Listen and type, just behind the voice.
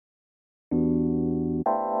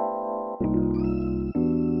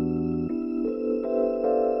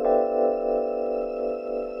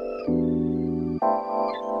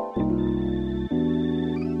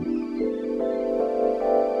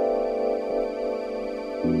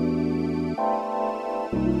This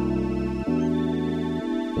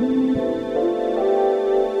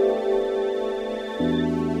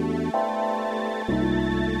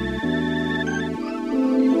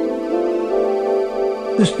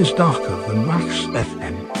is darker than Wax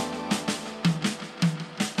FM.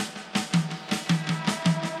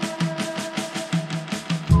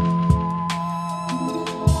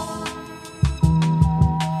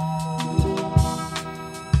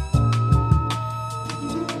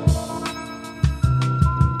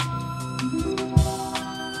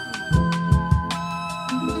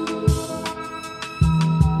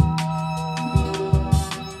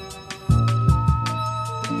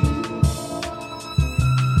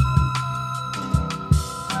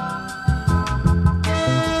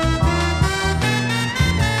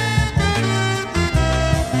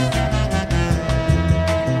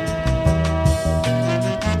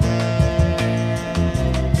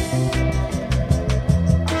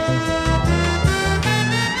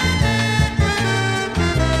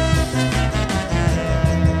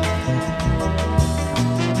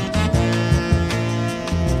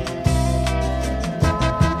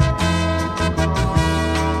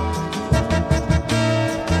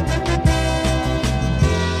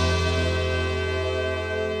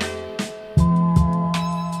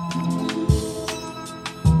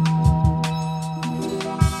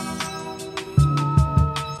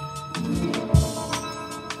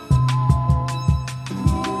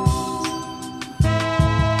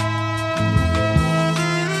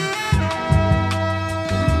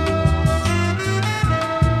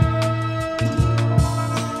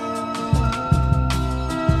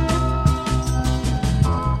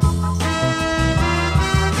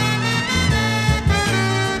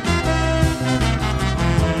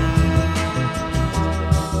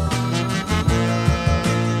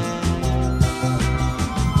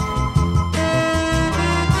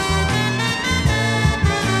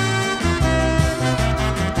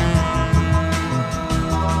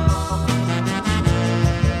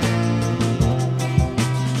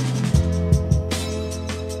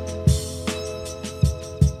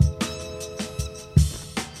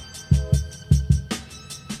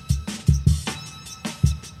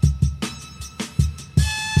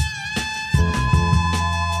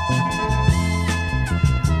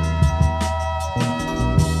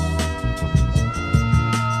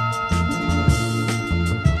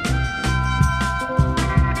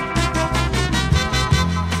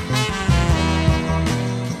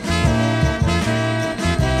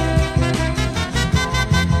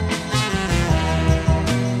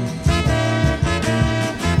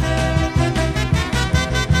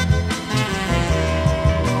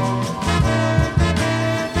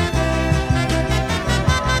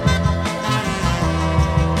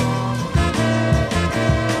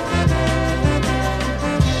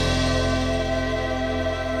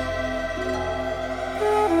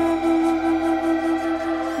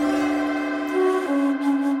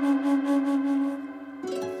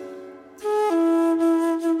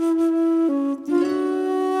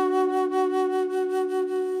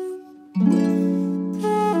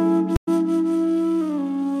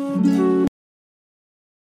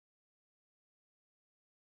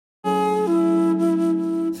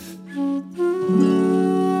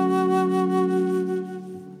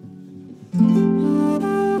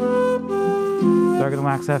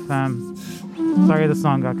 Wax FM. Sorry the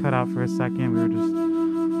song got cut out for a second. We were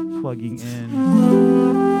just plugging in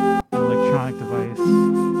an electronic device.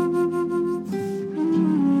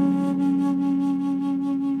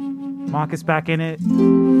 Mock is back in it.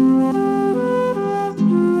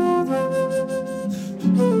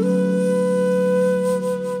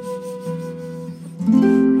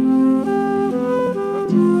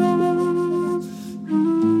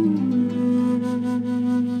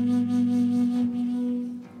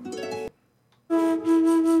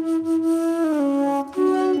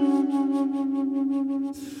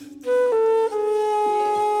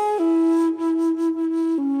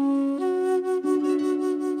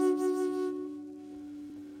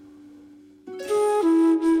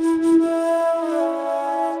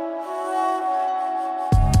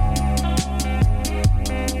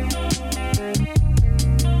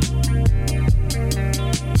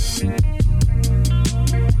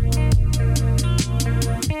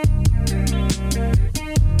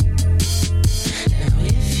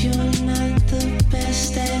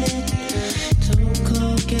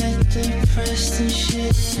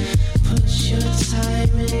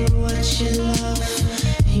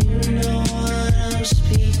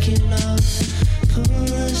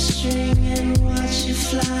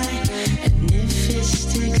 Fly, and if it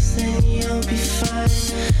sticks, then you'll be fine.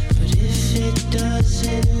 But if it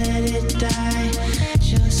doesn't let it die,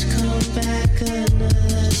 just come back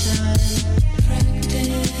another time.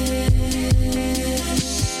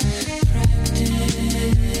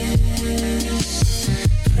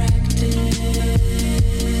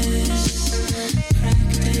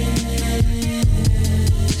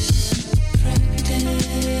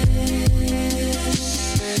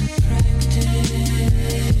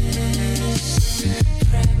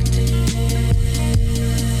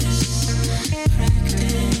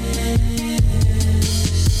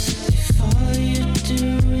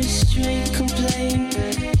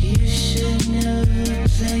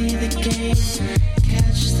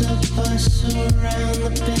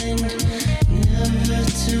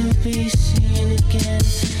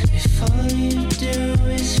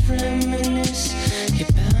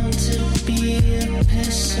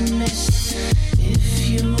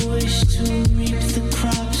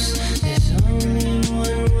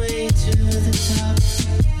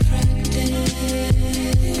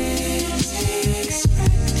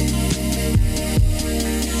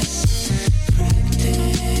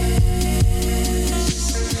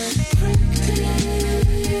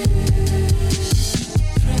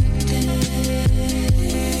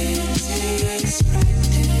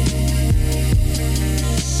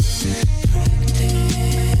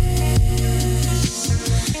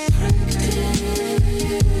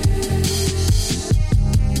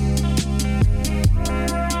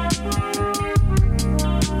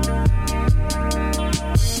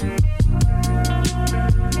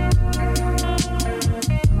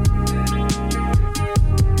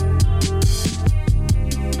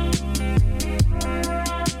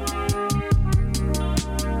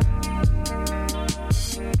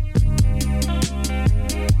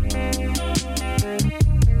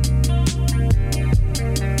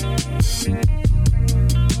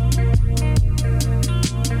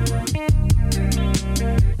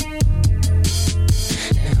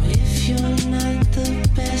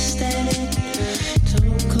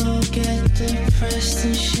 Practice,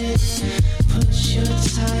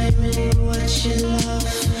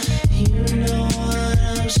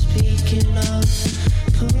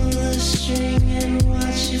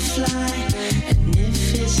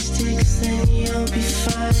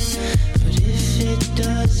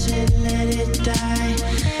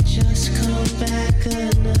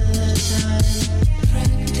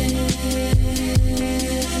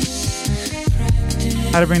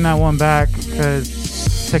 Had to bring that one back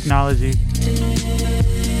because technology.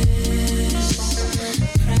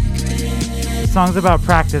 The song's about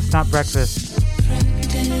practice, not breakfast.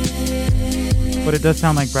 But it does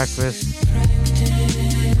sound like breakfast.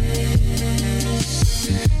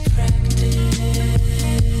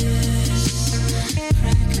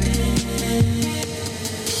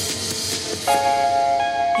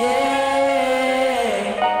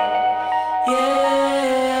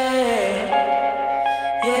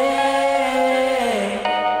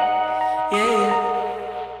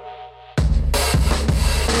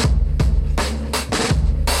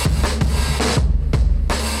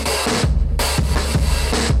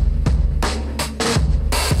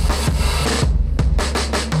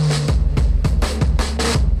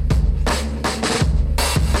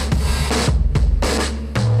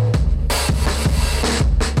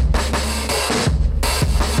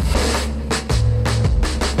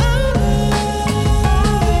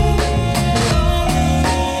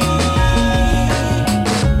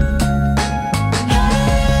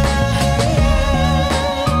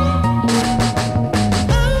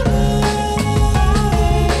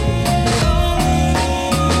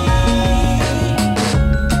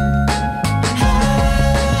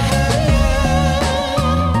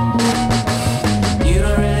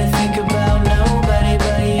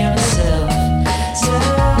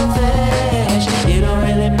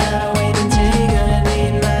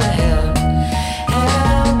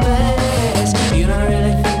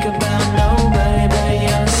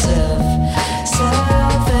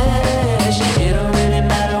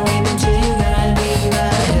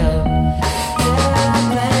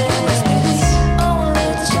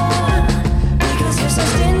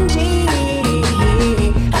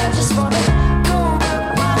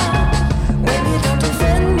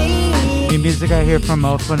 Music I hear from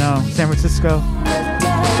Mofono, San Francisco.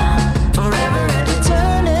 For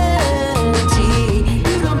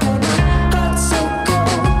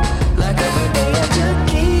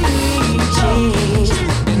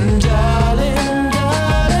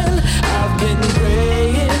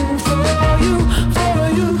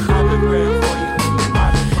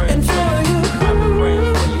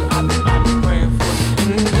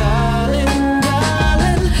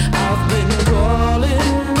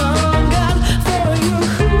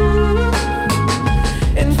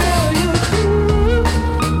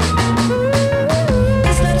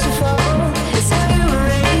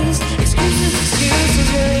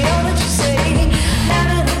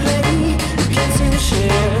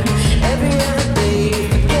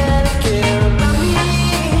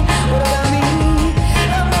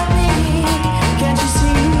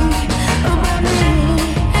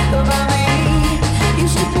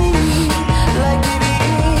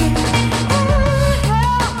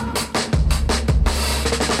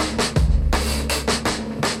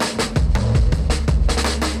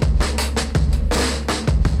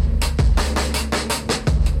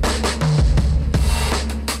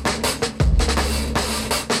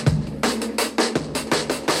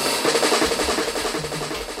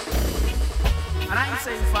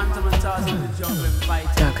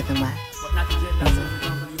Darker than wax.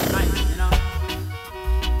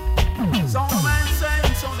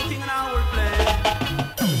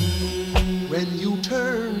 When you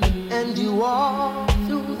turn and you walk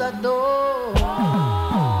through that door,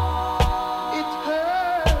 it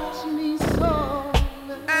hurts me so.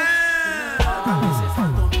 Jamie say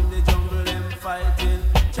phantom in the jungle, them fighting.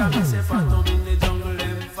 Jamie say phantom in the jungle,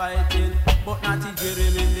 them fighting. But not the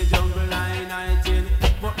Jeremy in the jungle, uniting.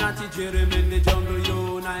 But not the Jeremy in the jungle,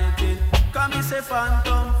 uniting. Come me say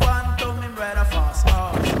phantom, phantom in rather fast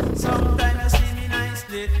horse. Sometimes you see me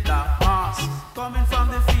nicely, that mask. Coming from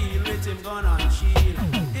the field with him gun and shield.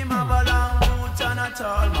 Him have a long boot and a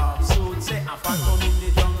tall mob suit. Say a phantom in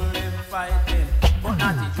the jungle, them fighting. But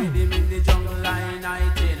not the Jeremy in the jungle,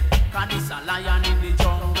 uniting. Cause this a lion in the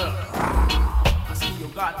jungle. I see you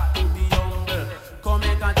got to be humble. Come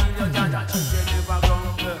make a kill your judge and children never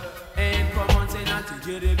grumble. Ain't come on say not to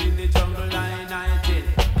Jeremy in the jungle, united.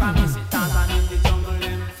 Come me say Tarzan in the jungle,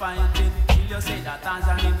 them fighting. Kill you say that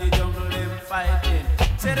Tarzan in the jungle, them fighting.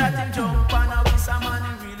 Say that him jump and a wish a man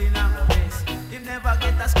him really not go best. Him never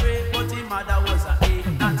get a scrape but him mother was a ape.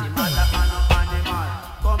 Not him mother and no animal.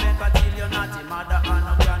 Come make a kill you not him mother and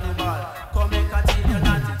no cannibal. Come make a kill you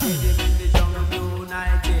not to kill him in the jungle,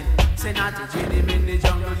 united. Say not to kill him in the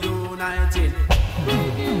jungle, united.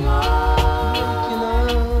 Waking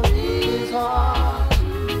up is hard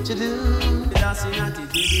to do. Say not to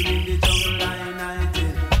dread him in the jungle,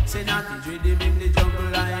 united. Say not to dread him in the jungle,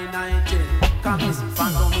 united. Come me see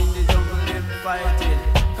phantom in the jungle, them fighting.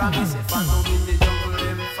 Come me see phantom in the jungle,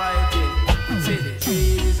 them fighting. Say the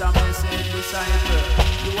tree is a message disciple.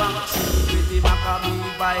 You want to see with the Maccabee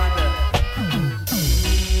Bible.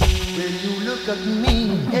 When you look at me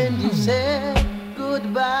and you say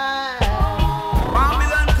goodbye.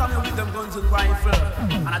 Babylon come here with them guns and rifle.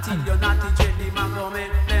 And I tell you not to dread the man go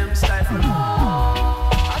make them stifle. I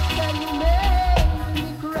tell you make me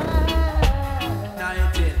cry.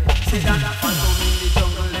 United. Say that a phantom in the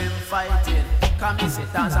jungle, them fighting. Come me say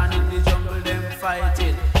Tarzan in the jungle, them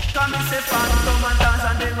fighting. Come me say phantom and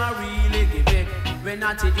Tarzan, them a really give it. When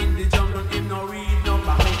Natty in the jungle, him no read no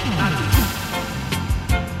back. Natty.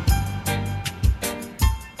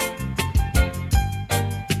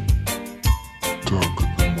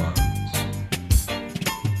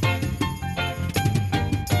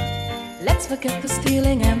 Let's forget the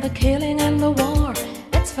stealing and the killing and the war.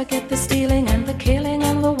 Let's forget the stealing and the killing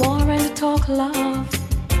and the war and talk love.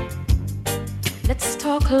 Let's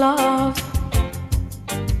talk love.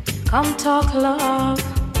 Come talk love.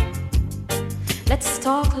 Let's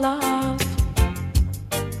talk love.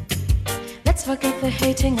 Let's forget the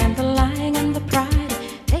hating and the lying and the pride.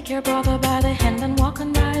 Take your brother by the hand and walk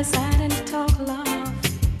on by his side and talk love.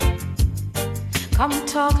 Come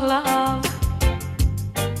talk love.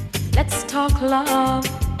 Let's talk love,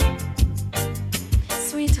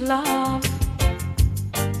 sweet love.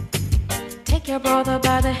 Take your brother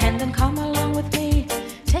by the hand and come along with me.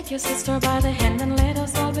 Take your sister by the hand and let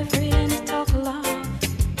us all be free and talk love.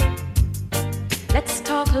 Let's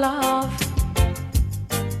talk love.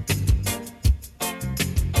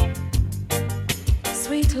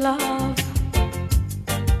 Sweet love.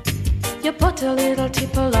 You put a little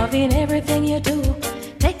tip of love in everything you do.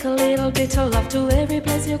 Take a little bit of love to every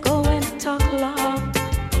place you go and talk love.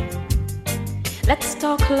 Let's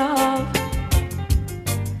talk love.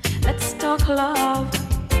 Let's talk love.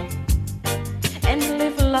 And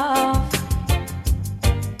live love.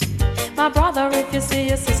 My brother, if you see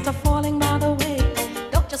your sister falling by the way,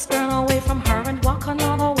 don't just run away from her and walk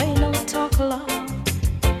another way. No, talk love.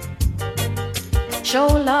 Show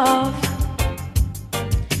love.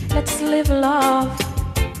 Let's live love.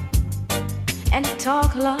 And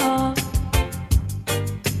talk love.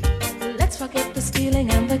 Let's forget the stealing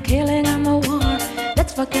and the killing and the war.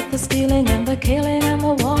 Let's forget the stealing and the killing and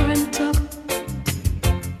the war and talk.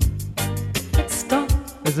 Let's talk.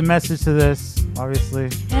 There's a message to this, obviously.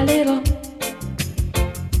 A little.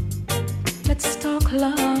 Let's talk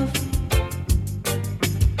love.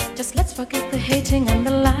 Just let's forget the hating and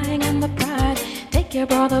the lying and the pride. Take your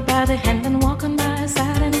brother by the hand and walk on by his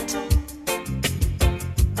side and talk.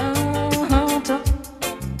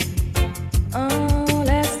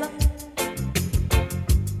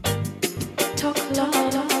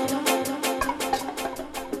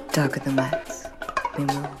 Darker than wax, we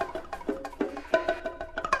move.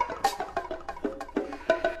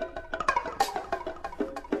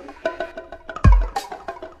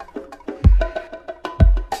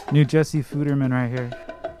 New Jesse Fuderman right here.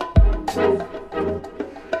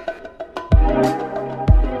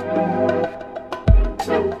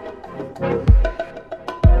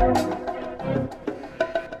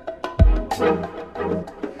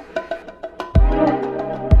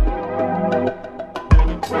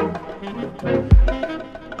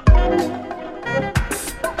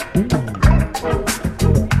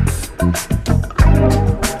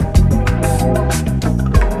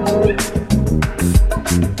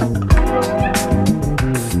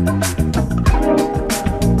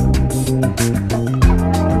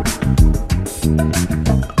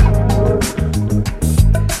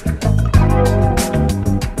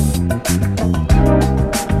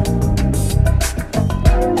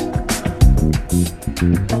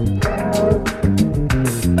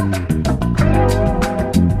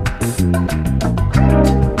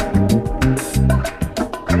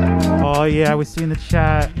 yeah, we see in the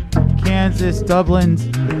chat. Kansas, Dublin,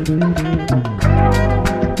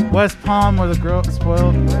 West Palm, where the girl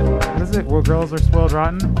spoiled. What is it? Where girls are spoiled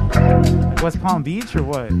rotten? West Palm Beach or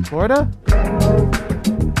what? Florida?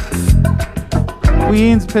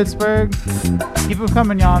 Queens, Pittsburgh. Keep them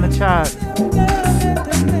coming, y'all, in the chat.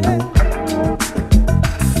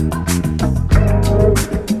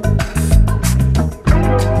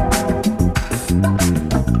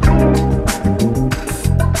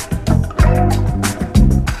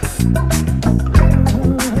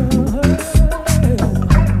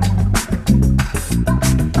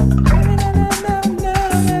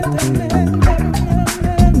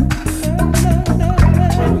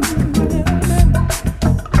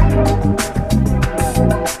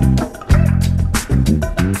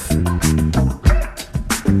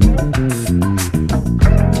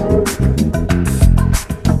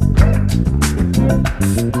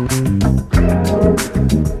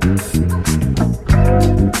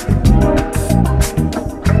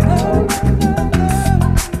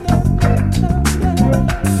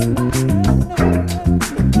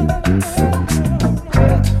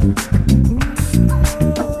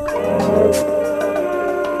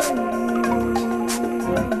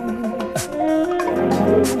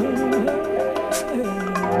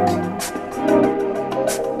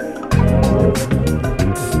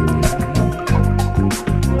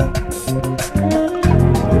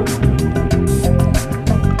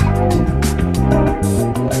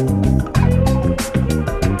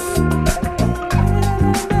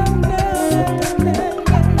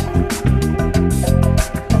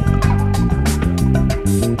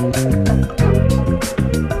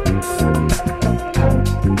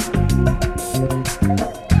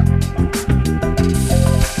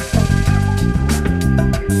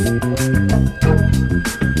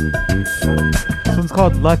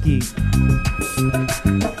 Called Lucky.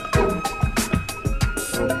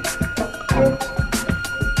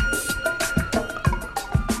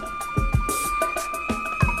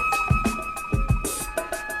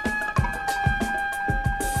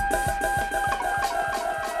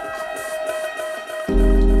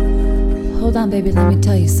 Hold on, baby, let me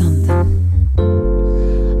tell you something.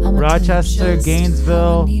 Rochester,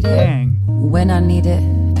 Gainesville, dang. When I need it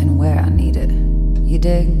and where I need it. You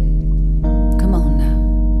dig? Come on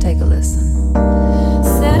now, take a listen.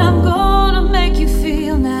 Said I'm gonna make you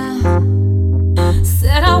feel now.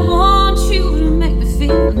 Said I want you to make me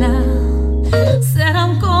feel now. Said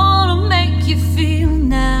I'm gonna make you feel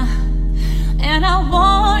now. And I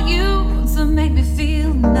want you to make me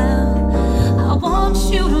feel now. I want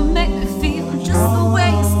you to make me feel just the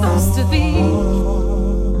way it's supposed to be.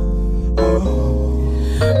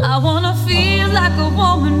 I wanna feel like a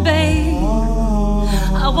woman, babe.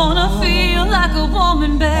 I wanna feel like a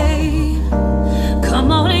woman, babe.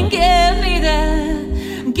 Come on and give me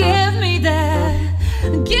that, give me that,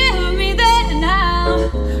 give me that now.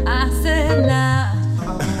 I said now.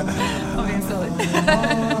 I'm being silly.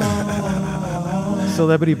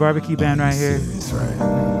 Celebrity barbecue band right here. That's right.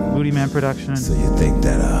 Booty Man production. So you think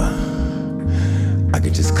that I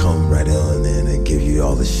could just come right on in and give you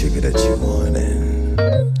all the sugar that you want,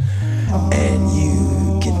 and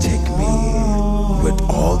you can take me with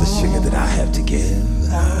all the sugar that I have to give?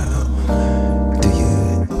 Do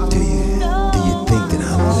you think that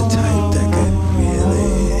I'm the type that could really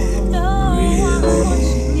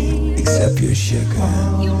accept your sugar?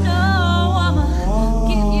 You know I'ma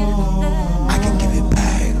give you that. I can give it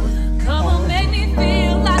back. Come on, make me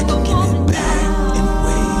feel like a woman now. In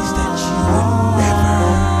ways that you would never.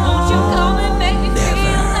 Won't you come and make me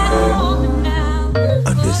feel like a woman now?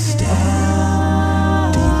 Understand?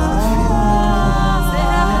 Do you wanna feel?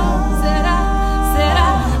 Said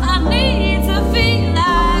I need to feel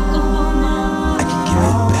like a woman. I can give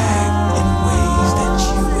it back in ways that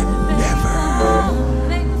you would never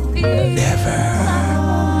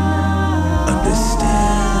understand.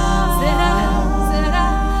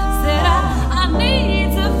 Said I need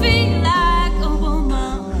to feel like a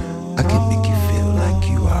woman. I can make you feel like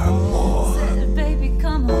you are more Said, baby,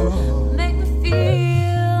 come on, make me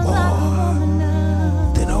feel like a woman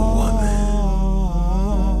now. than a woman,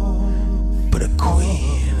 but a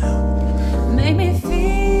queen. Make me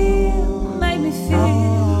feel, make me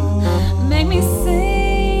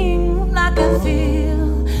sing like I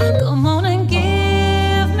feel. Come on and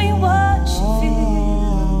give me what you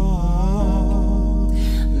feel.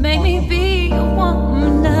 Make me be a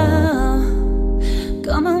woman now.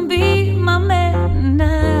 Come on, be my man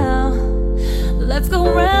now. Let's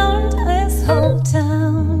go round this whole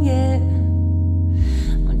town, yeah.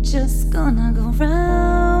 We're just gonna go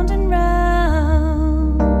round and round.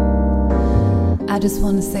 I just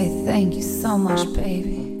want to say thank you so much,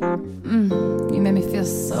 baby. You made me feel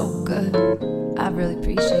so good. I really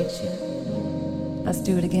appreciate you. Let's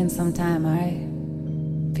do it again sometime,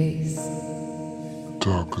 alright? Peace.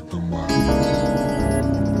 Talk of the mind.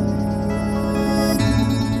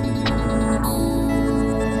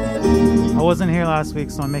 I wasn't here last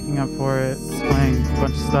week, so I'm making up for it. Just playing a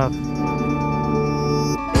bunch of stuff.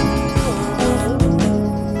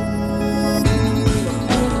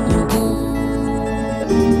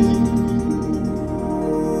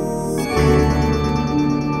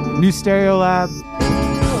 New Stereolab.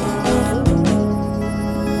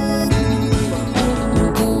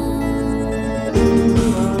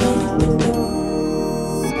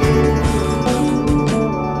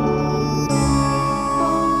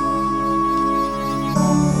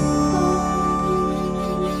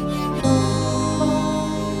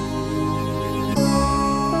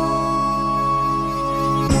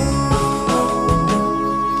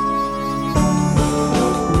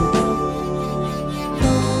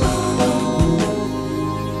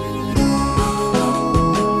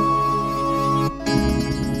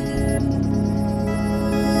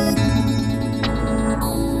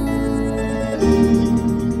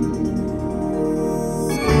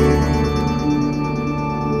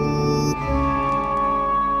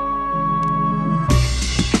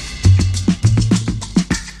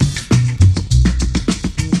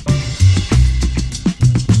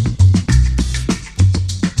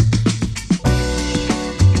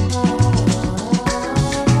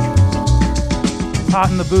 Hot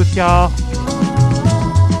in the booth, y'all.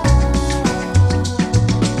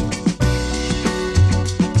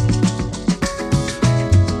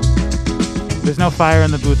 There's no fire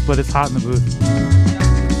in the booth, but it's hot in the booth.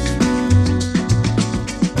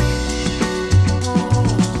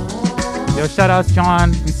 Yo, shout outs,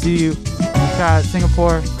 John. We see you. Shout out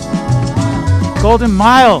Singapore. Golden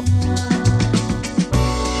Mile.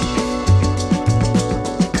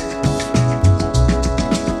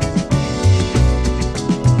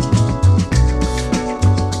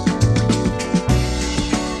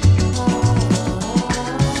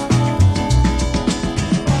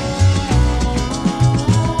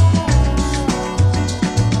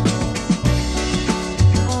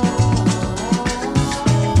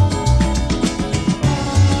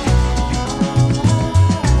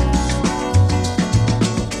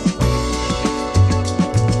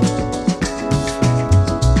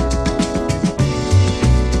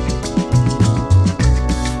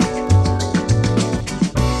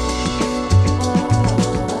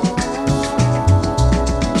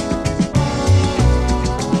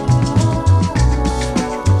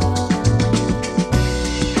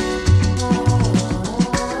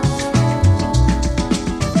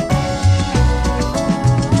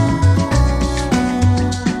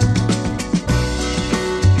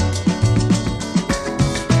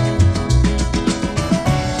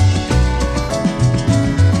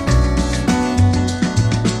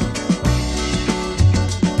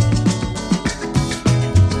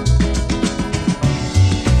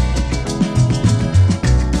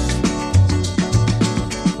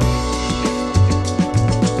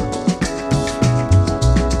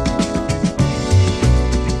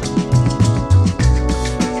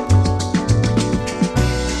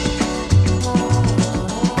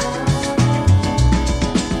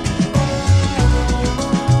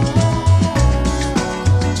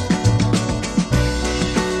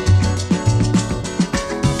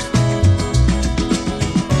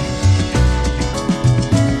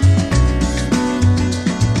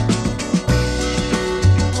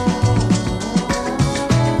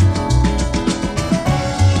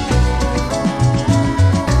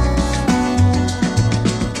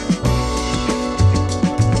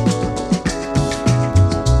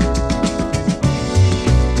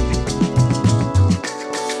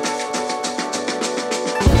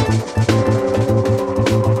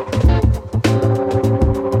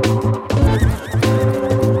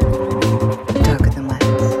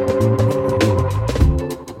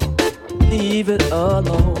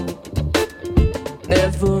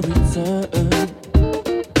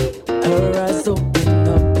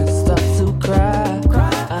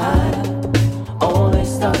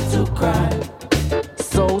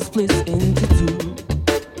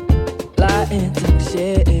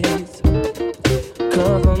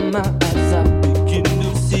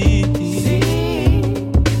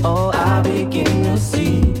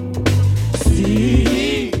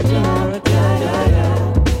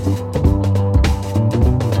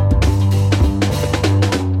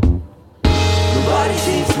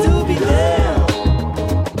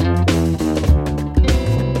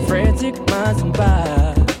 Frantic minds and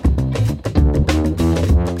by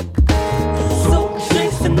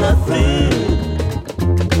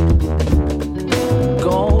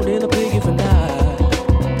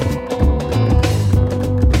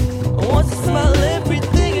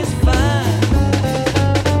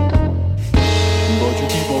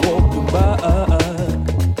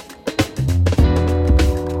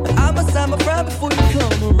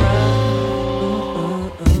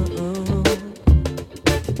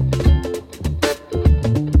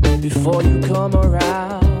before you come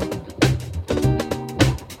around.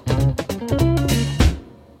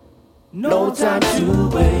 No time to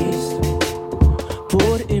waste,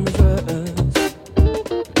 put in reverse.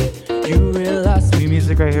 You realize new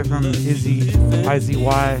music right here from Izzy,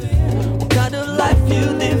 IZY. What kind of life you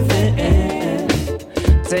live in?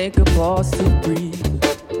 Take a pause to breathe.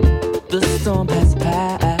 The storm has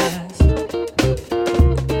passed.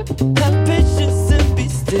 Have patience and be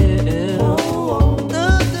still.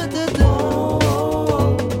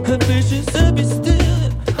 Have patience and be still.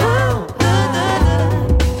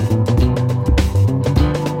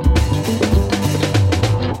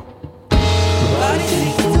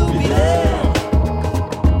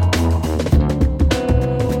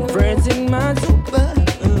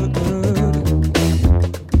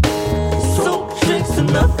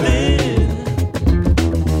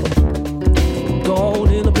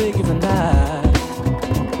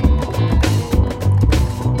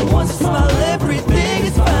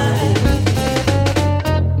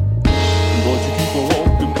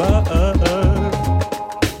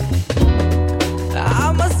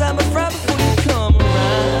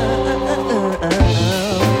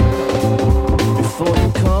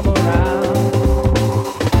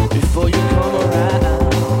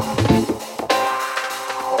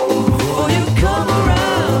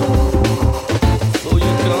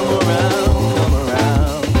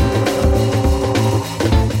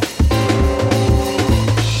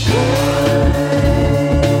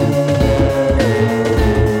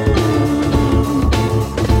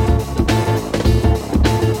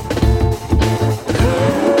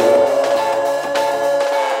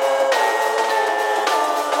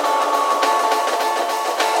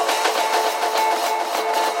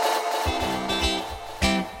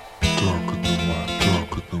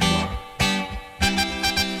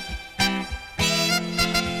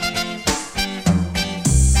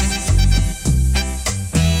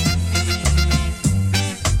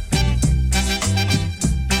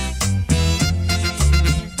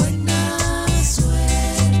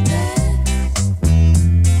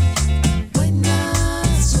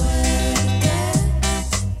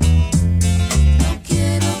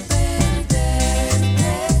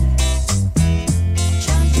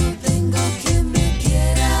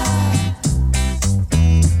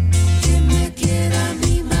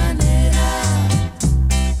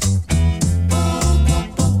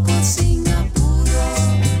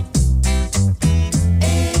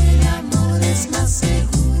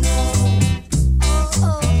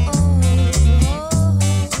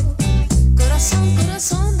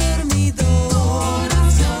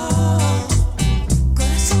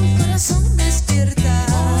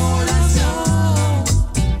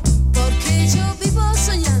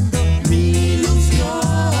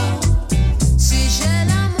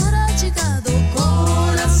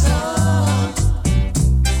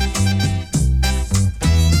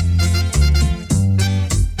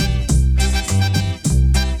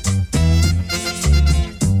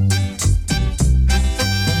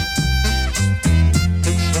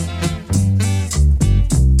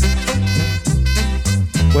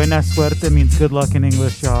 Buena suerte means good luck in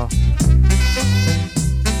English, y'all.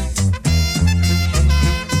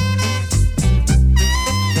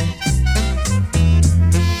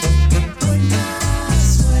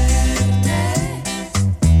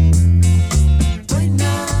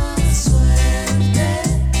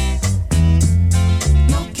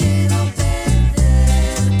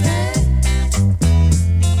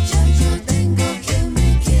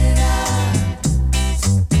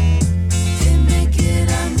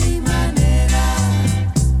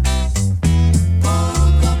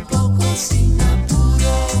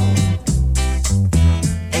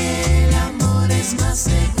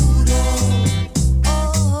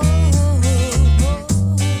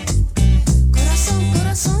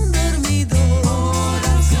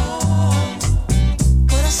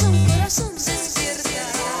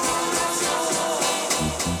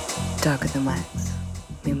 Darker than wax,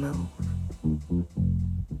 we move.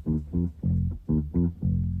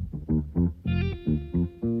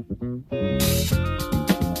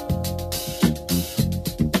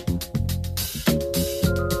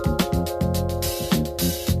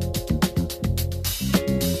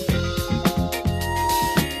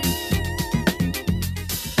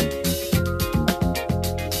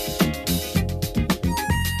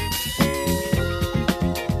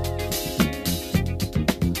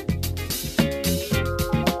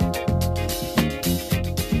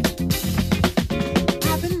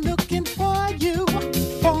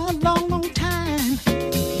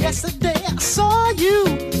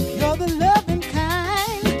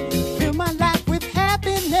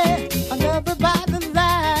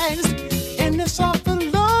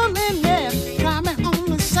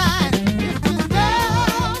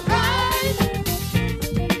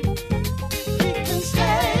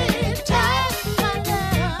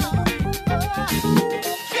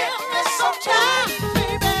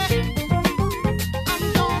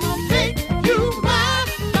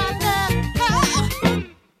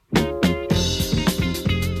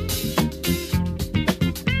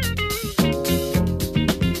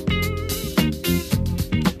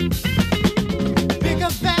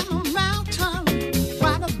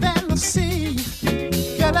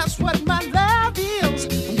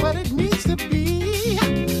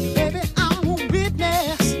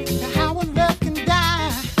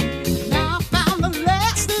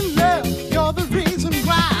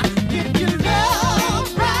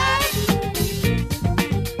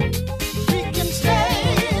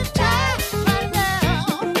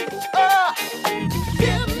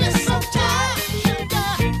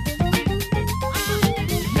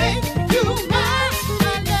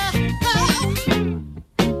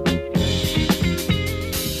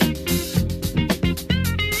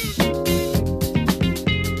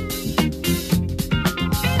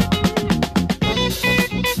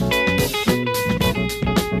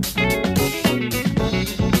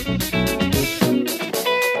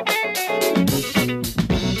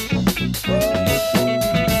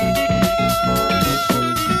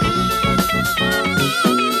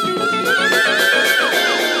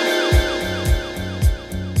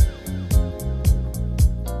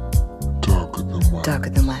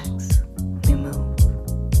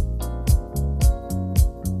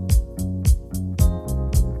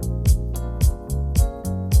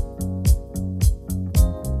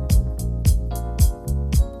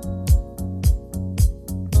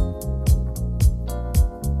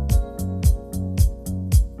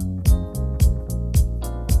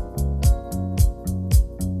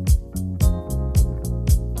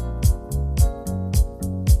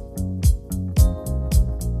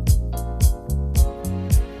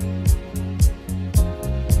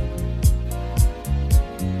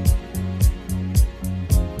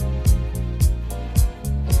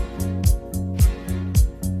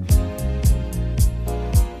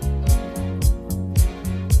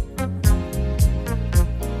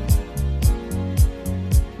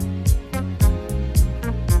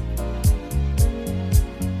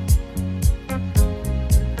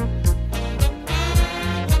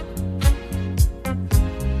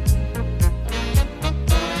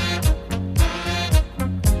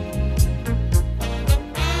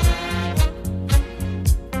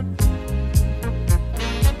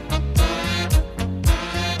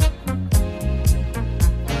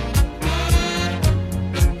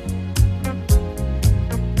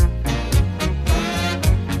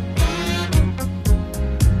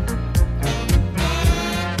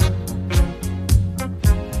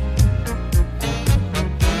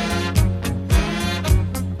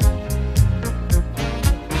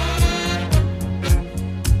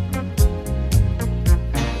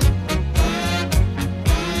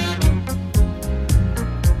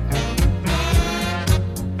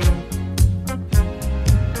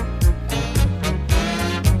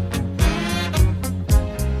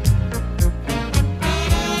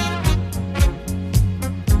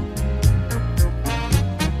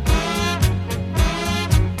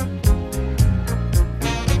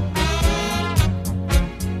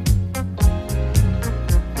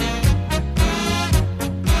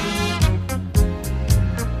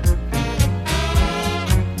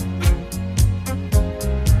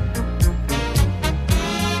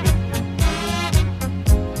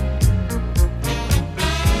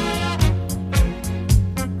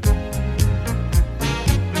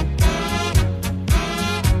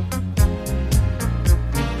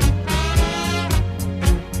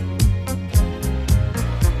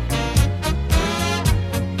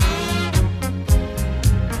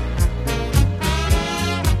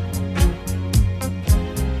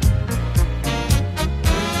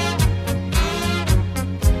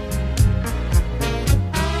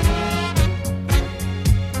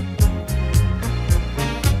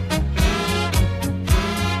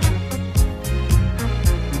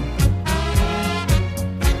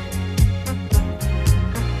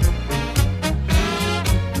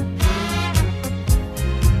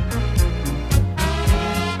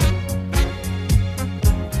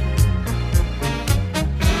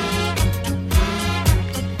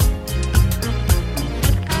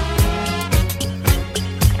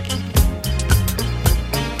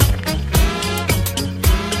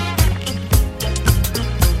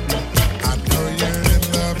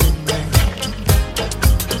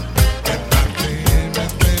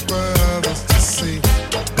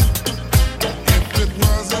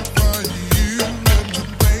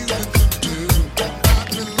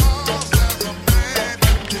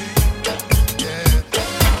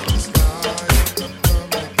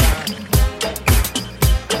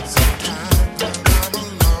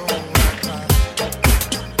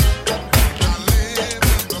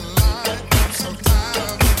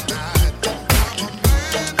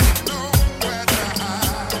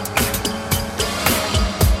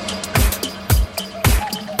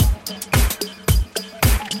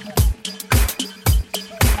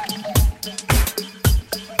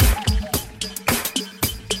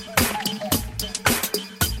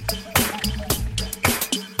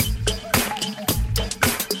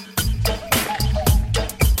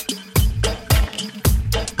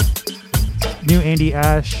 new Andy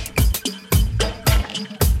Ash.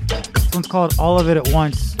 This one's called All of It at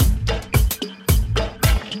Once.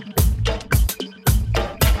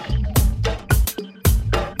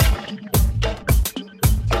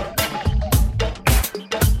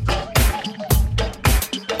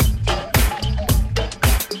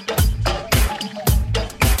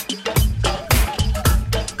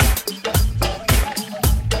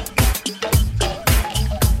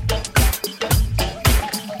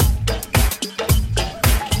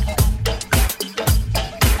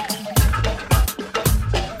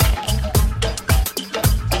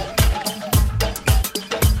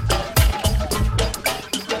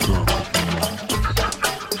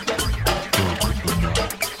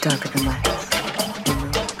 Darker than wax.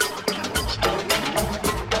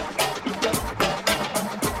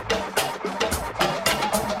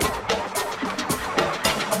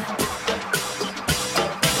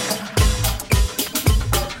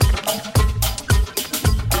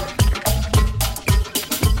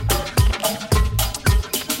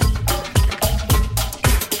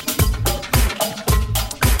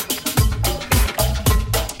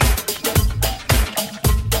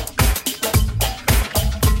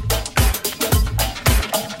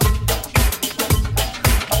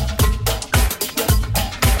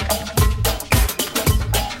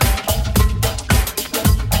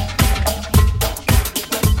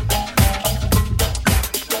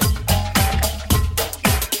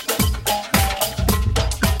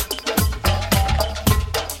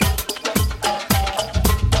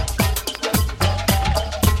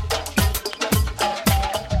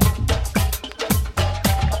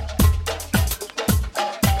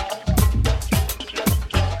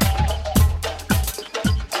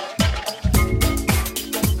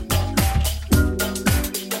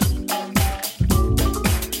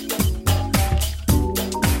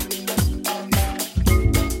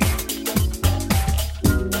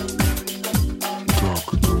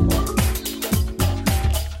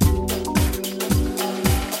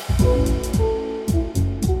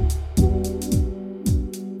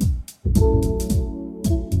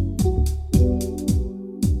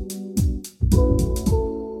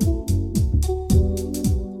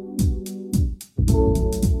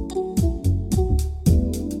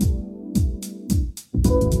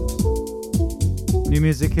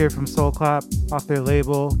 Music here from Soul Clap off their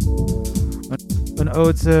label. An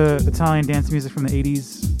ode to Italian dance music from the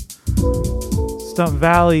 80s. Stump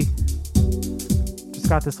Valley. Just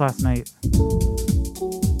got this last night.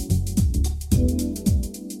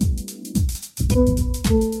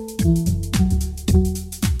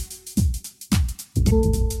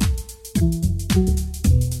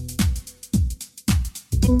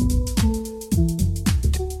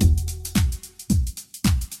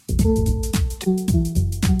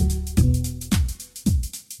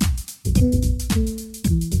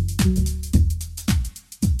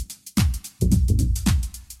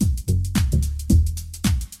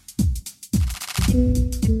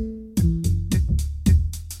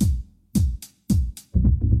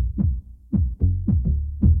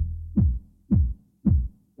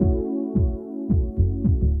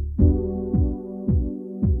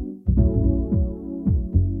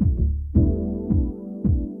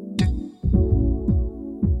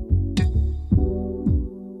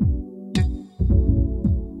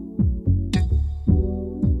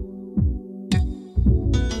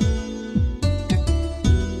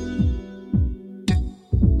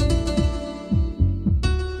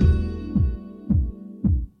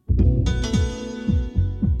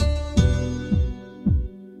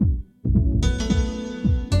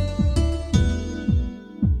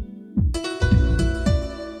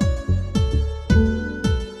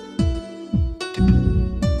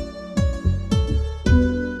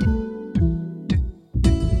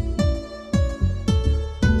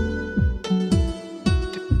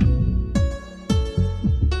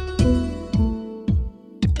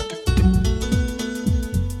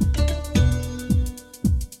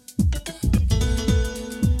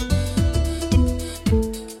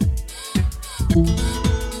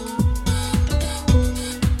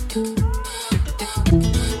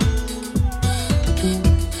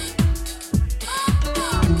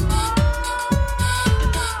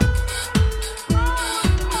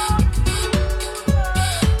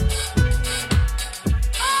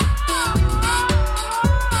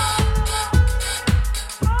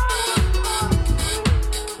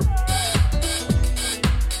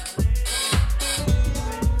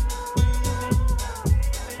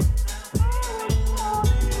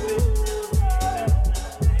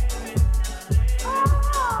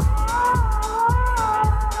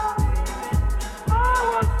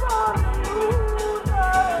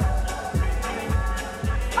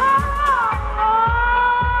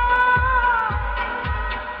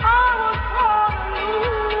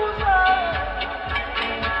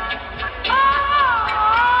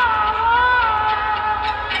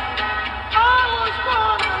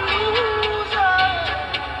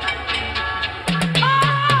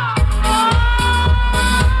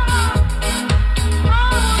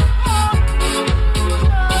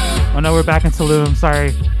 no, we're back in Tulum.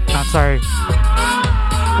 Sorry. Not sorry.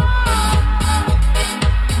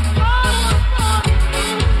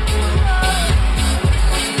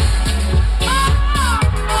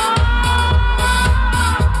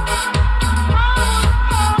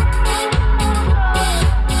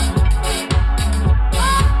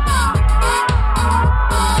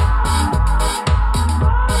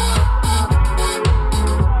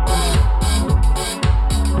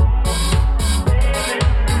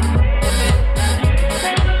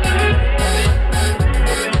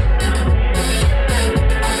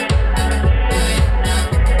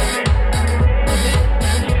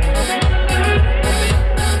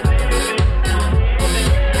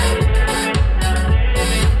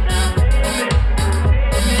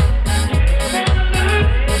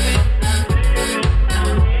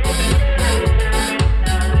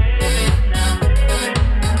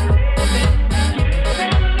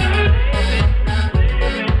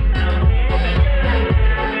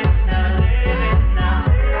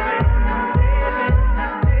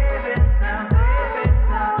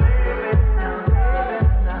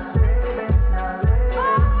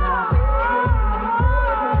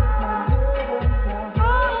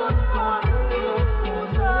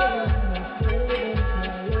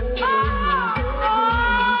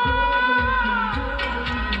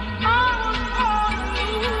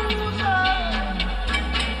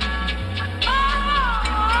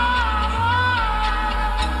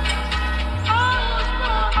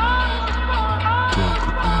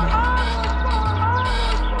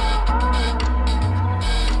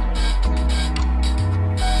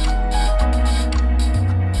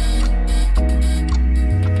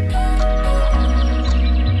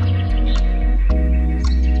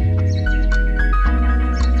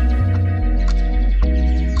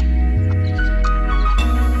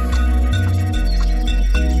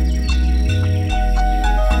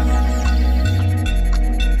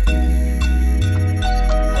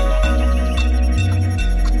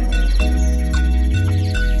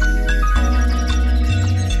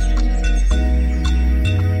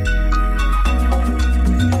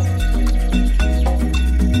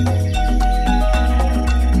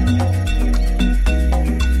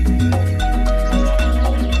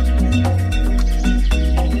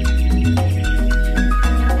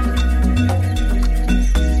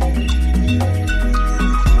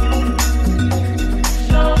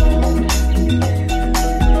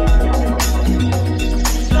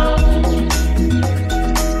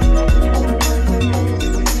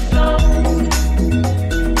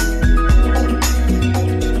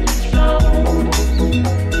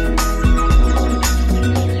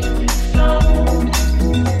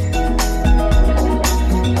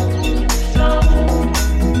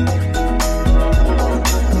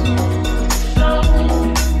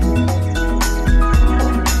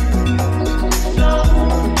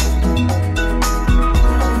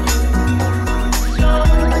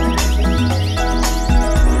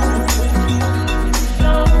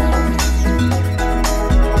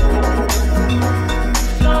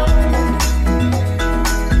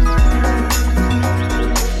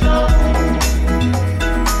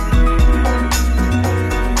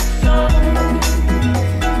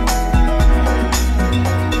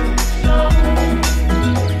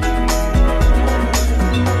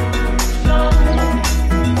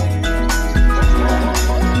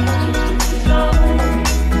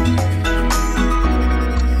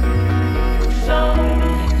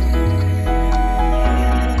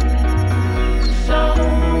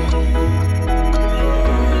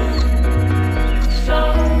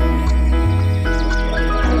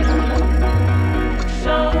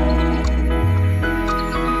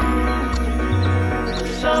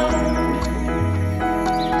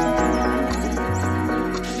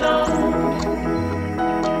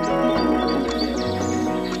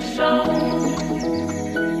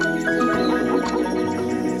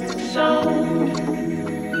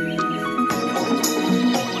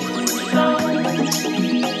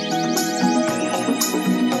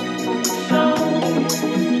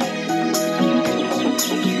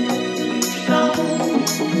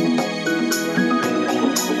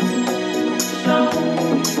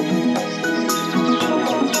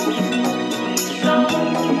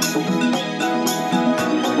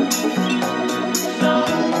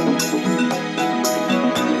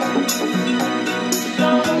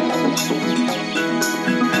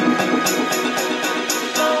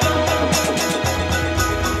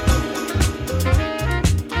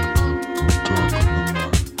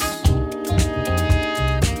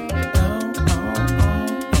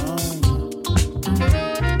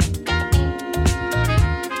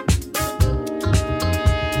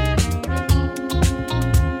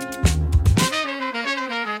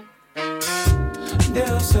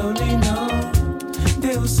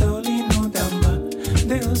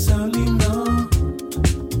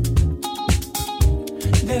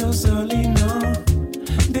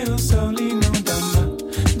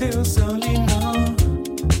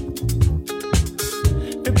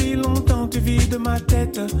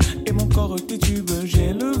 tête et mon corps titube.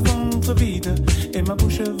 J'ai le ventre vide et ma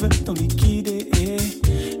bouche veut ton liquide. Et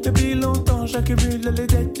depuis longtemps j'accumule les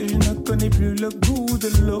dettes, je ne connais plus le goût de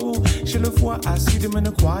l'eau. J'ai le foie acide, mais ne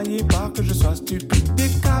croyez pas que je sois stupide.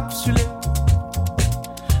 Décapsulé,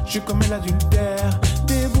 je commets l'adultère,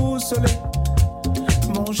 déboussolé.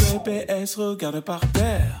 Mon GPS regarde par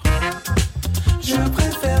terre. Je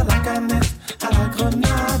préfère la canette à la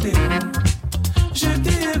grenade. Je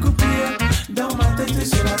dégoupille dans ma tête et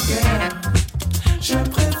c'est la guerre. Je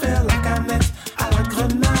préfère la canette à la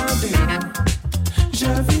grenade.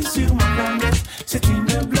 Je vis sur ma planète, c'est une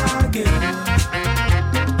blague.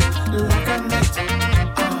 La canette,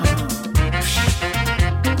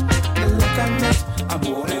 la canette,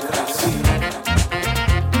 amour et gracie.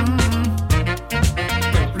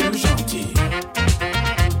 T'es plus gentil.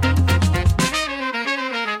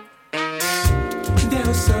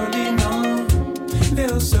 Deo Solino,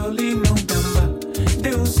 Deo Solino, Gamba,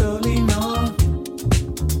 Deo Solino.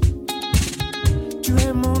 Tu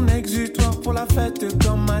es mon exutoire pour la fête,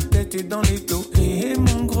 comme ma tête est dans les dos. Et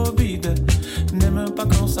mon gros bide n'aime pas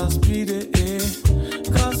quand ça speed. Et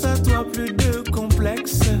grâce à toi, plus de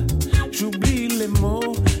complexe. J'oublie les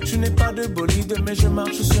mots, je n'ai pas de bolide, mais je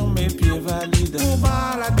marche sur mes pieds valides. Pour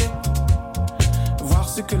balader, voir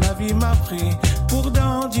ce que la vie m'a pris. Pour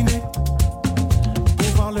dandiner, pour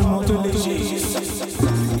voir le monde léger.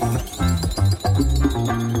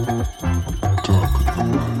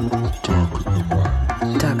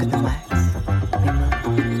 Darker than wax, we move.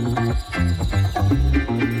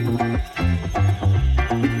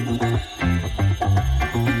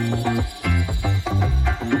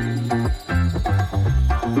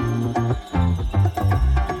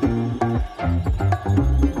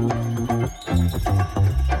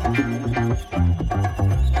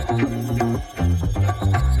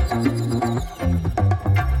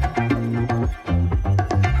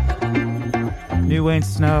 New Wayne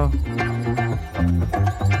Snow.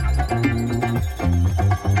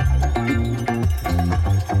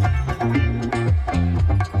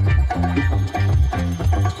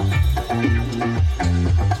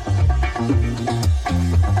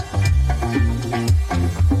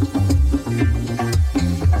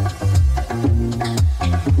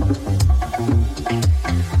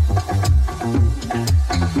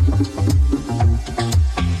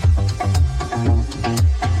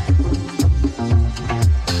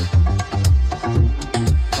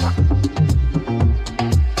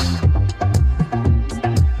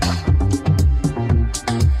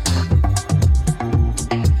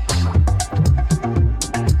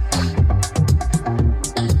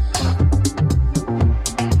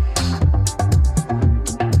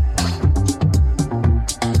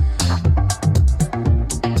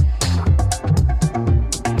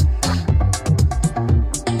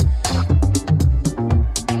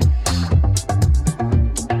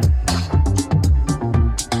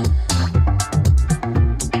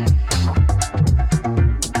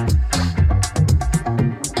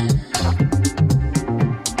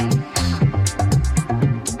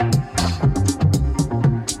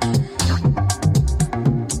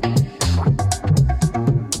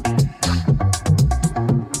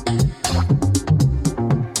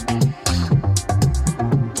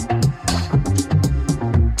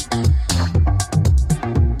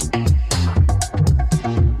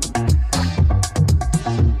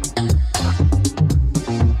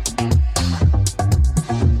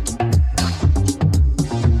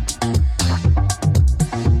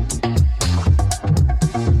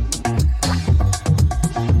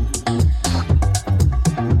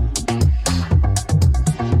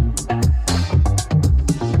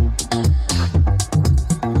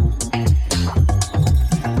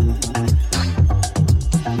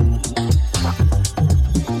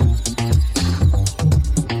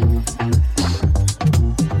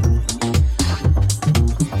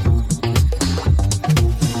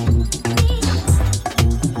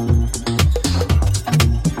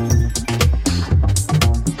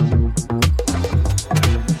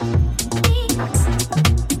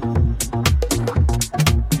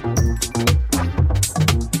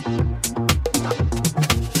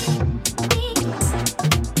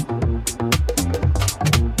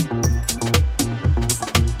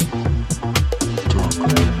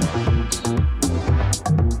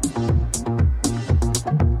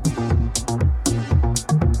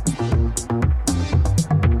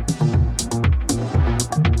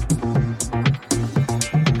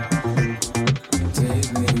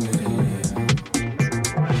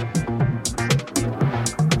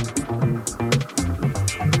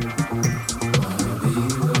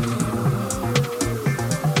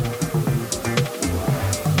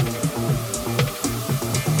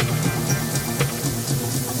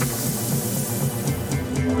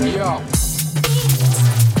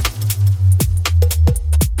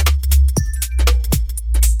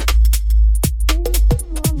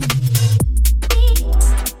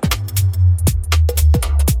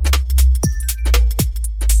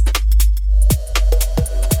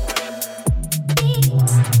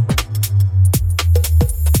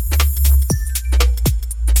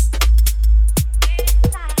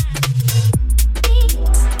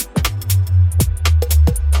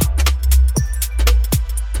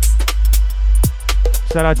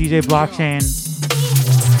 Shout out DJ Blockchain.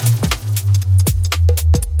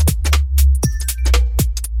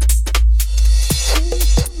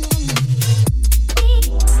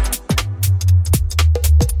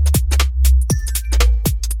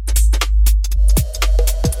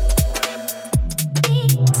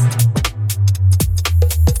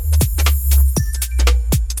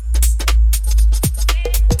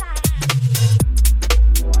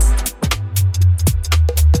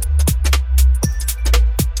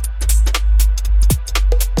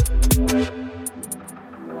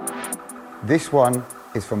 This one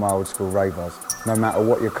is for my old school ravers. No matter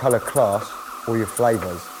what your colour class or your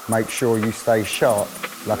flavours, make sure you stay sharp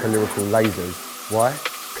like a lyrical lasers. Why?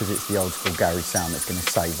 Because it's the old school Gary sound that's going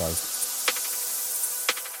to save us.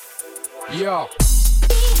 Yo.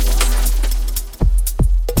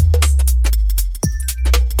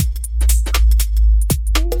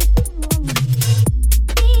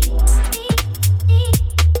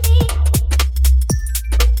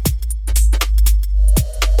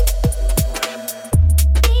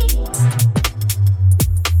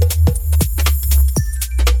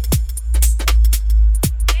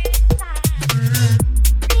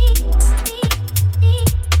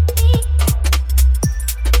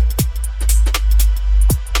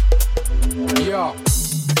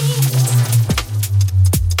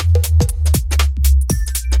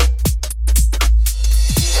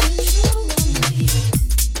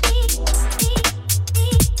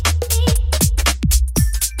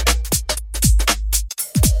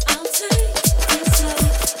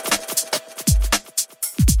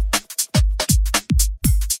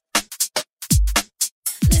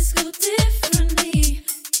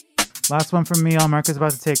 Last one from me. Marcus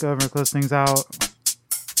about to take over and close things out.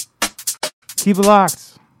 Keep it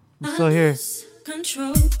locked. I'm still here.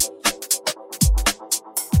 Control.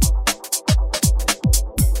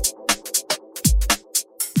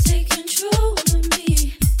 Take control of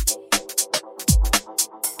me.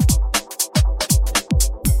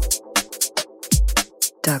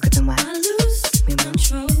 Darker than wax. I lose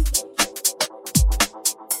control.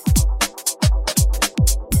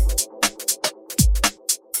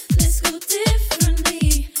 Let's go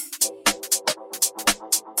differently.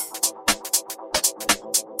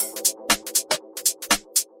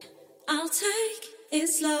 I'll take it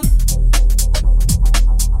slow.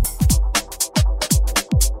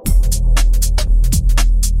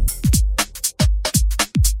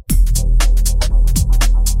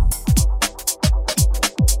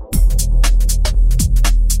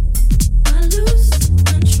 I lose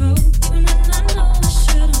control when I know I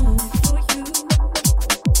shouldn't wait for you.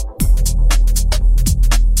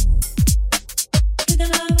 With the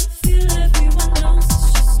love I feel, everyone knows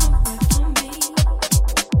it's just not right for me.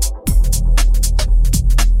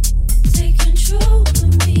 Take control of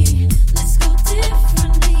me. Let's go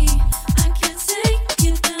differently. I can't take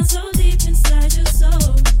it down so deep inside your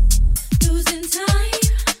soul. Losing time,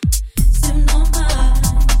 still no mine.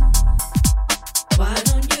 Why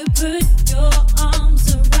don't you put your arms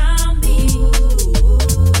around me?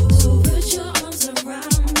 So put your arms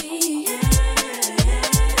around me.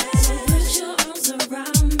 So put your arms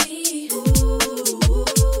around me.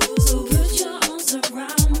 So put your arms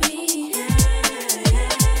around me.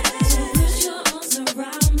 So put your arms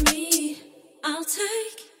around me. I'll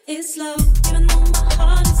take it slow, even though my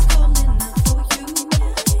heart is calling out for you.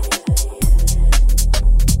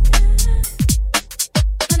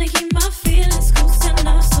 And I keep my feelings close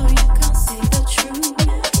enough so you can't see the truth.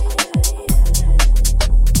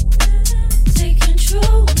 Take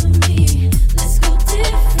control of me. Let's go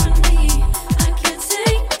differently. I can't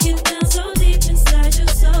take it down so deep inside your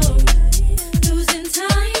soul. Losing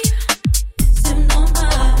time, still no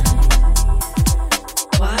mine.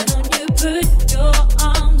 Why don't you put your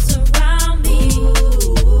arms around me?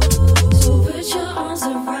 So put your arms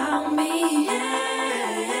around me.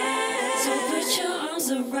 So put your arms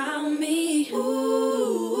around me.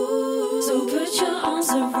 So put your arms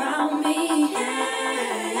around me.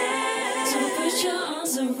 So put your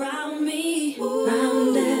arms around me.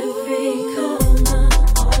 Round every corner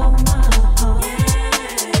of my heart.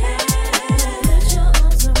 Put your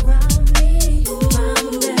arms around me.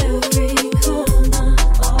 Round every corner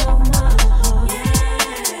of my heart.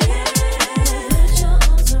 Put your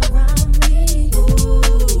arms around me.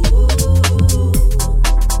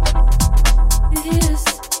 This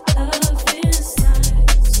love inside,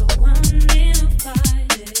 so uninvited.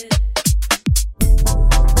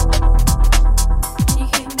 You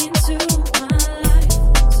came into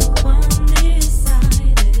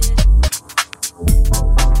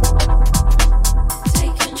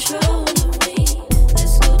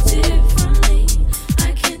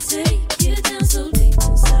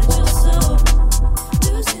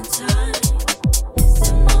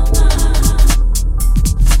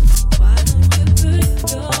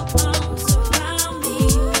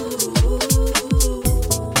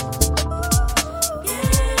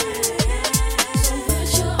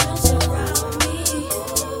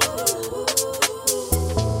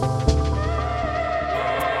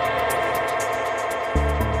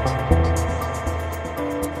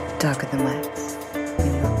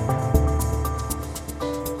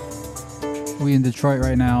We in Detroit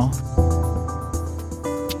right now.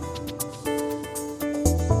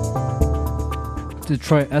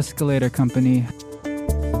 Detroit Escalator Company.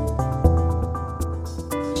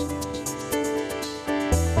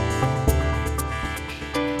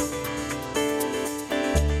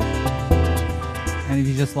 And if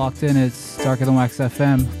you just locked in, it's Darker Than Wax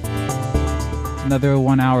FM. Another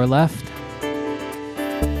 1 hour left.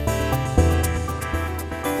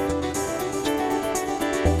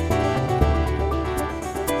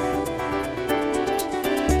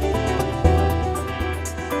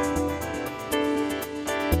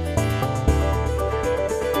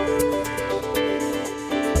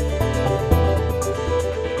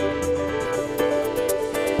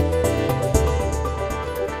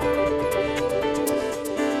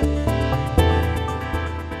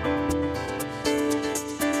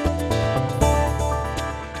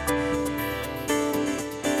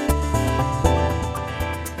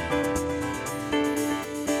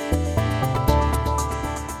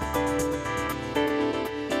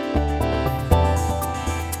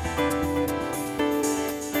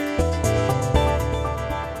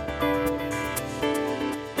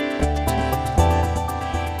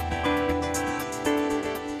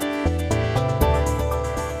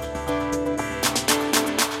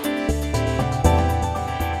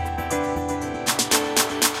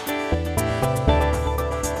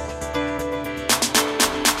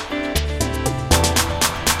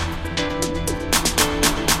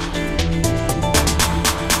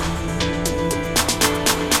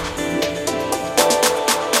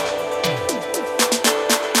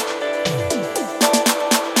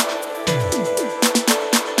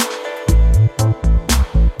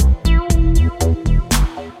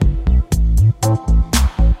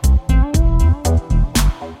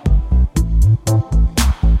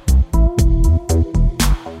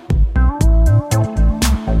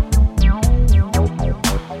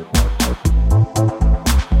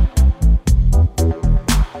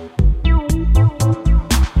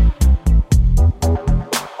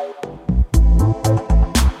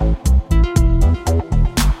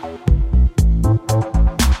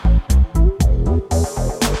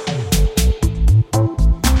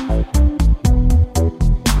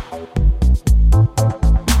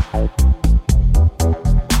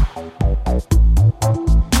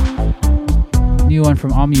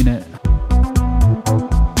 From Amunit.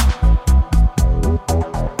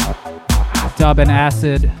 Dub and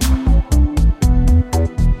Acid.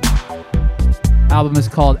 Album is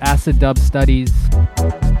called Acid Dub Studies.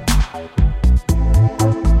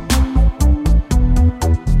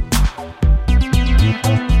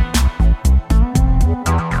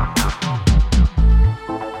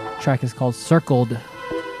 Track is called Circled.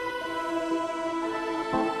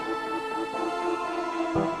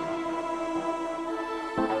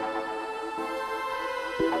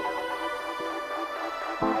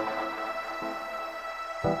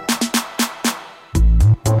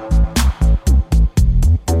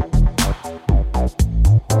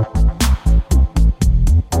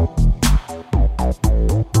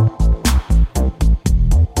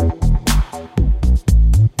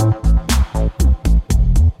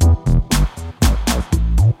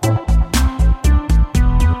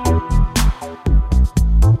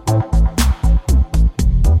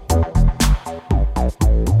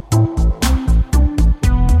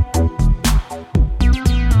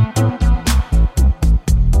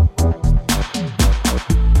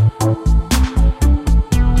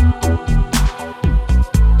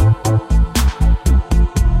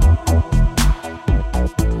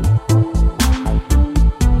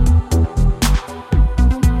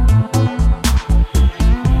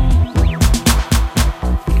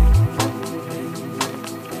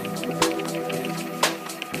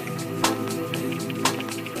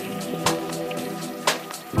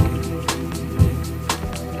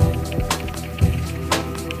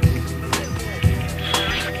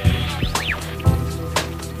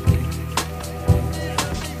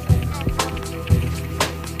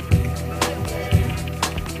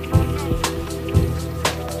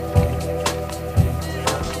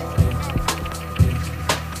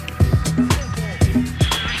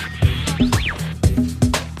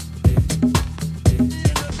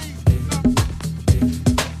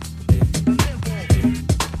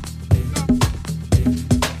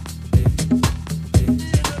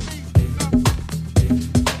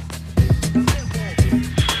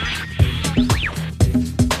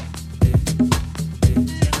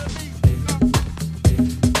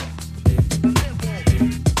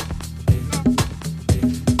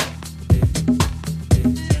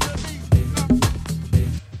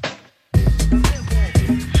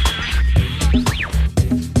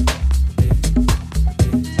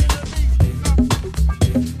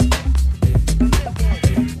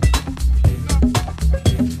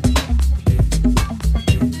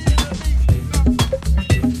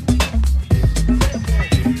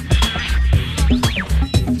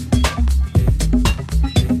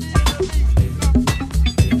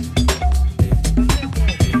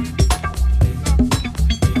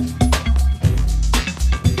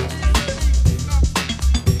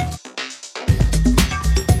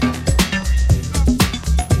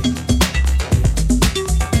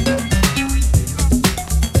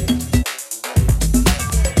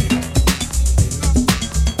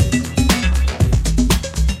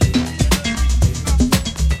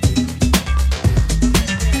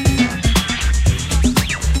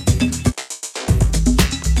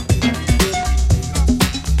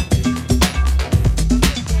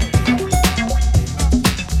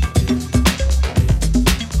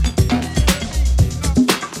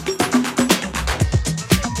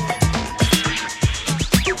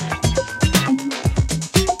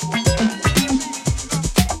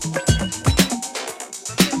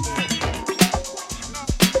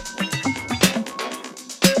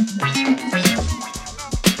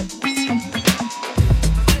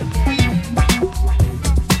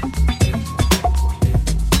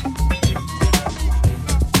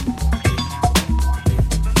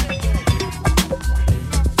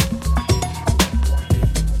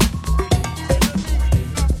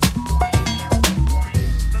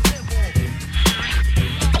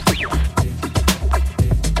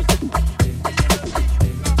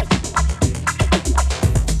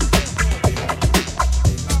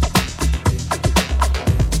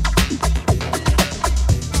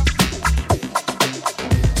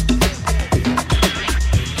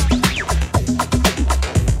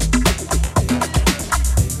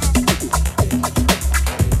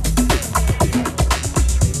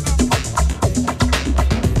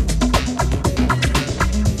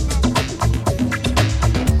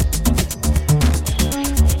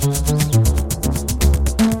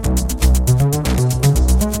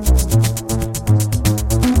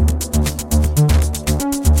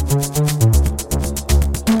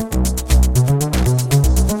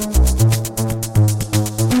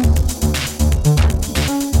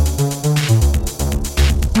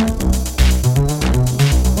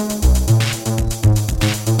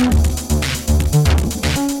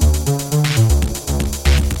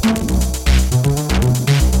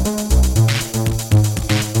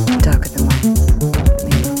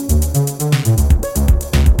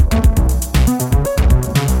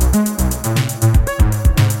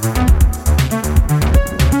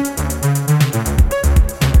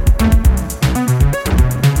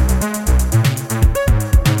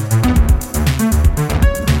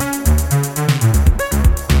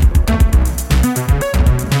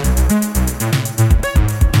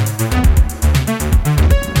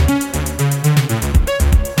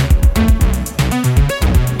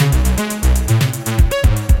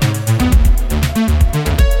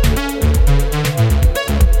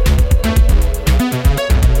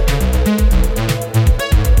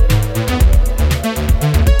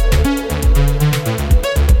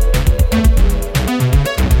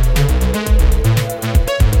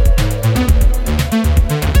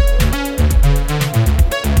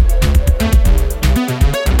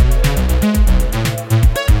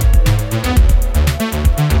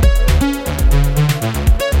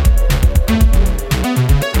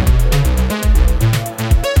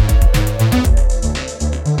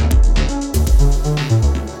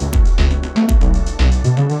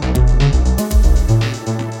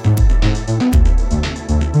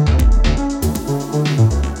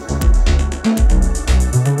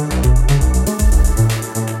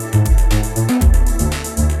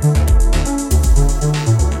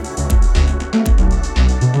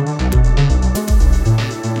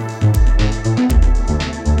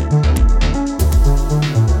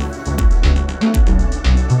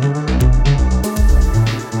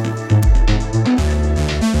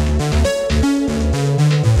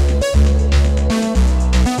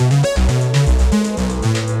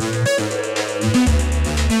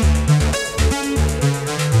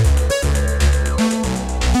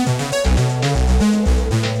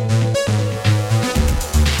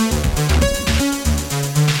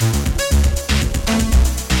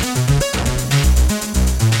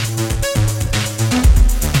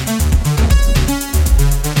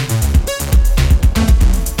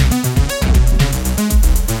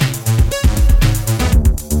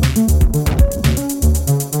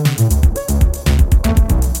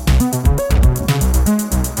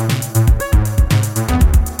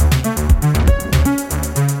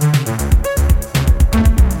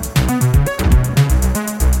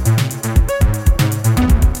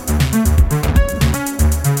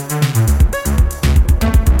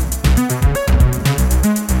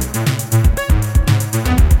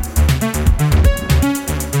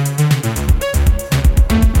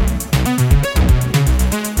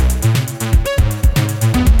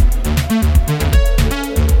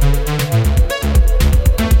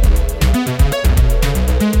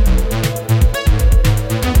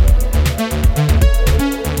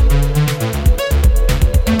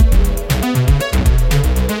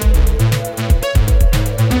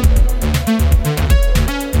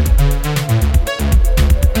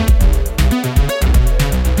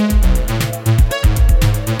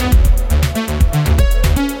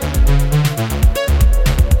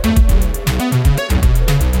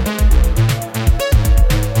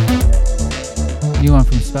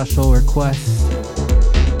 special request.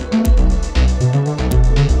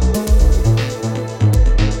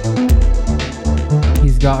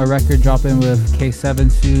 He's got a record dropping with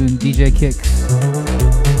K7 soon, DJ Kicks.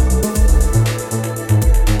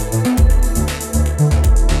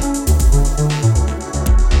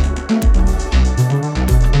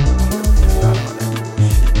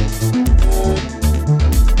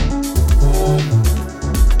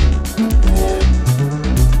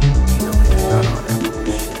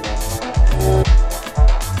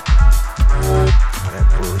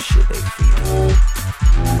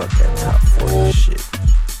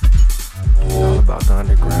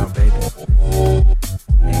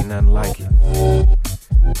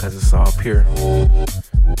 pure.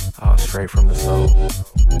 All straight from the soul.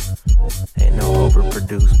 Ain't no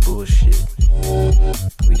overproduced bullshit.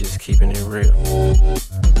 We just keeping it real.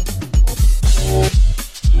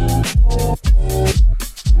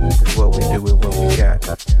 It's what we do with what we got.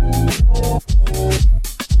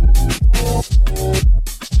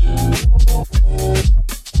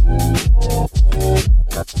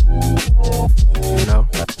 You know?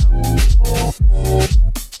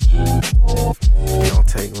 It don't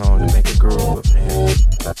take long to make a groove up here.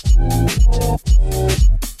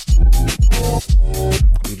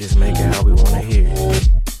 We just make it how we wanna hear it.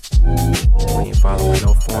 We ain't following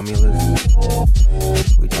no formulas.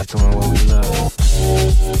 We just doing what we love.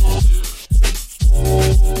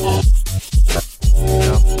 You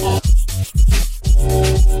know?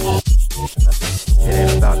 It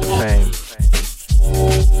ain't about the fame.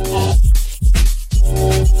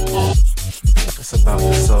 It's about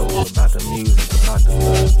the soul, about the music, about the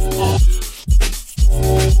love.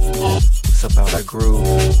 It's about the groove.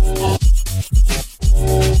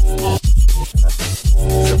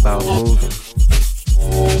 It's about moving.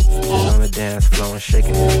 And on the dance floor and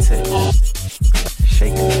shaking that tail.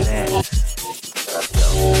 Shaking that ass.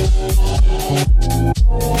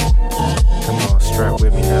 Come on, strap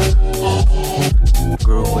with me now.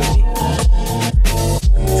 Groove with me.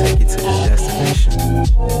 Let me take you to this destination.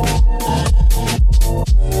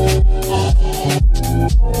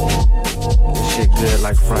 This shit good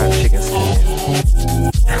like fried chicken skin.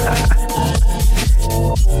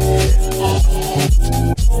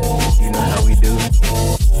 You know how we do.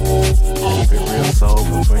 Keep it real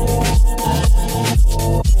soulful for you.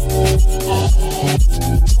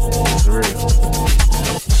 It's real.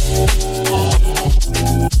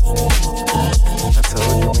 I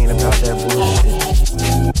told you we ain't about that bullshit.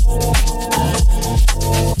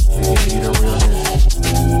 We give you the realness.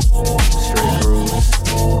 Straight grooves.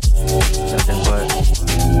 Nothing but.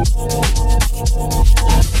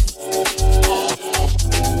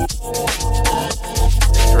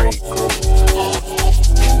 Straight grooves.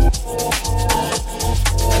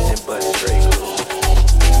 Nothing but straight grooves.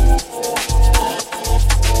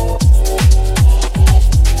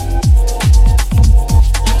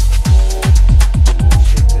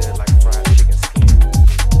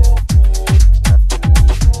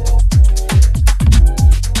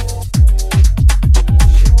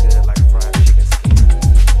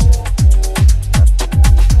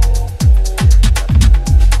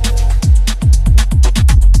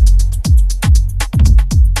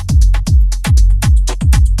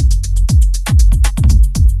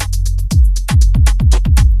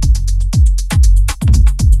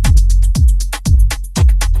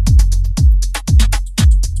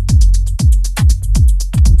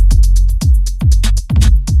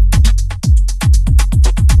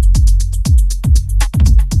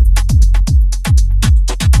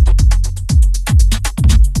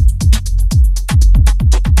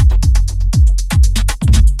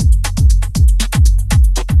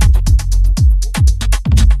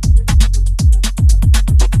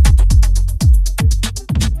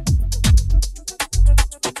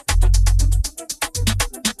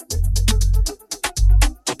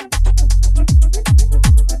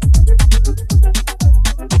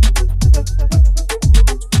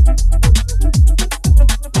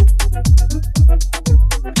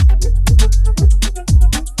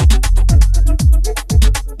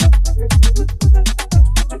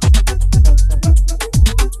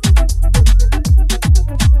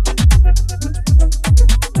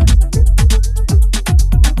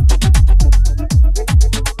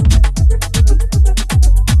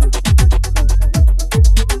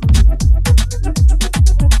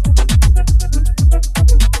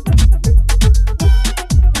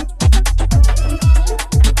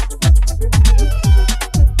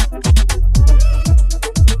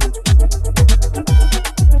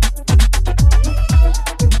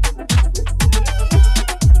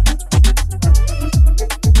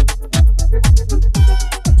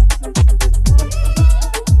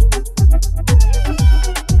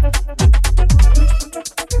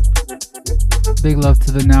 Big love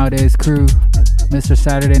to the Nowadays crew, Mr.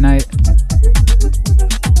 Saturday Night.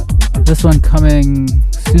 This one coming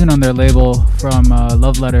soon on their label from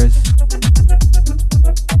Love Letters.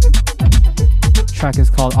 Track is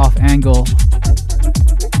called Off Angle.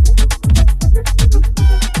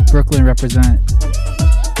 Brooklyn represent.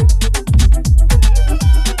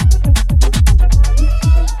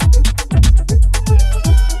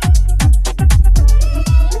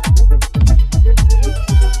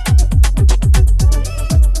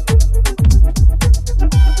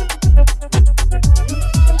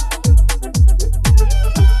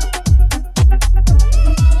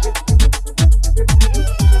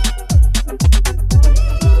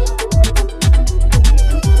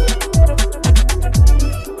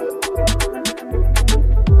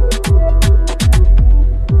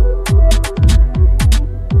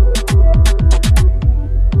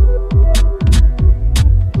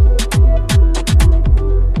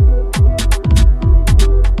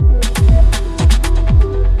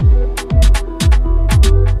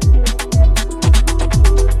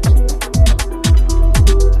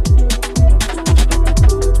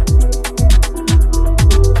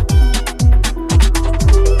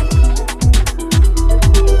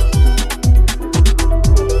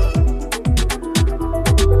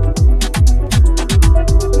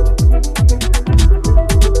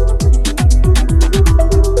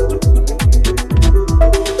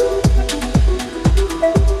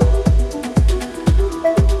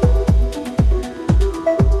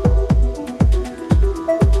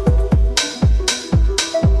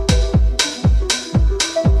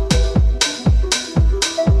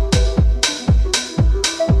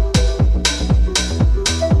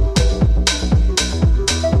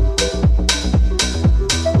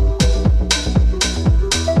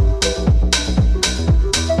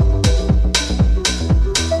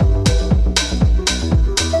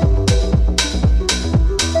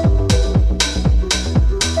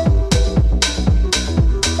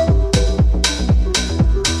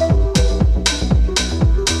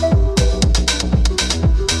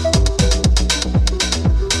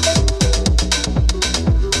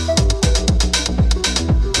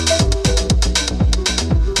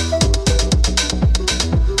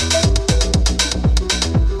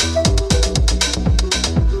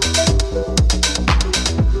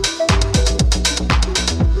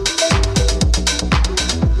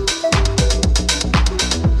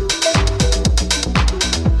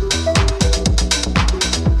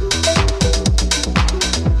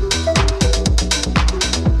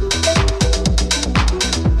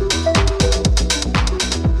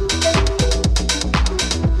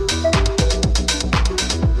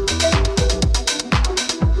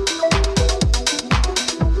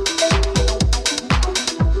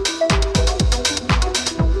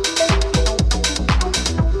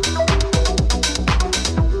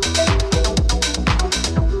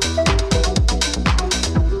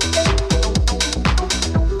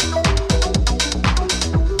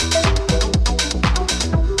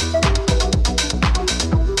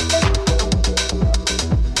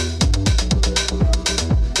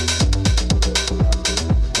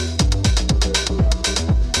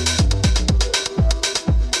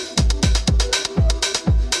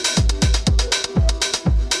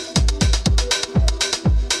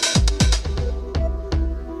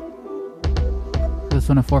 this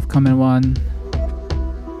one a forthcoming one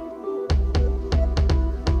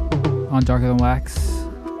on Darker Than Wax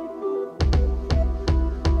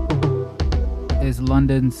is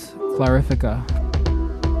London's Clarifica.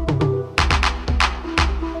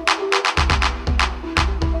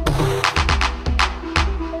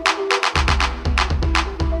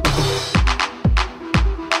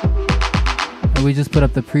 And we just put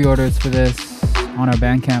up the pre-orders for this on our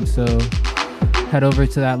Bandcamp, so head over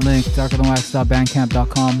to that link,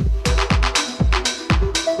 darkerthanwax.bandcamp.com.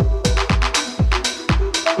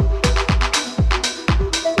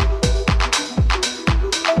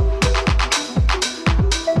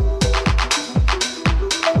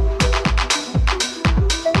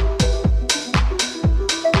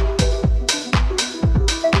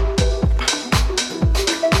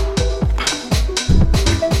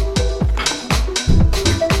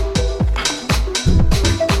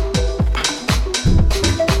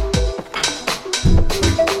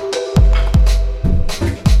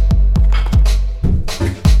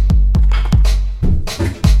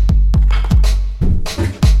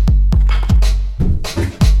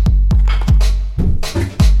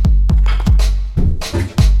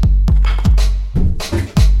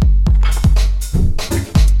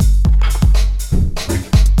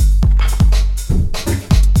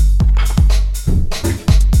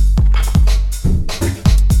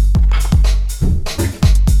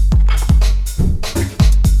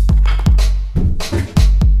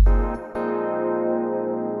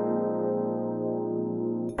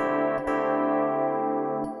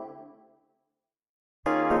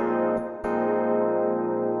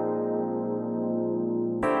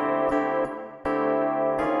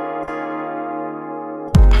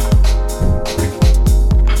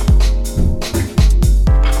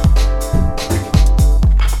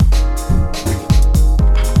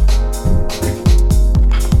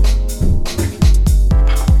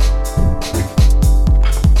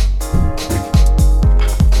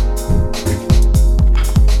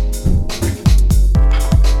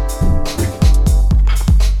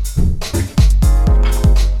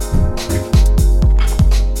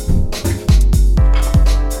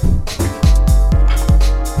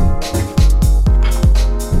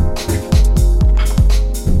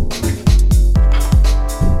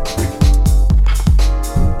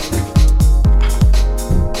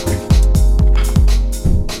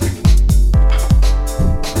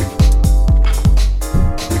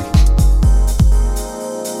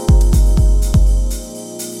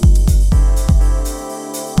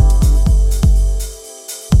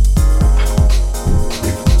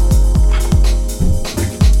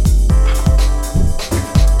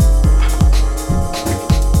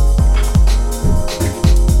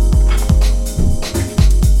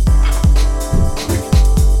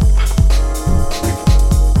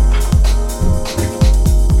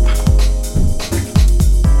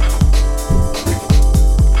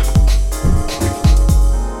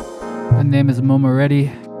 Name is Momo Reddy.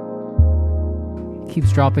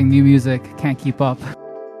 Keeps dropping new music, can't keep up.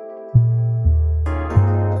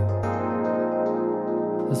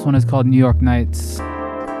 This one is called New York Nights.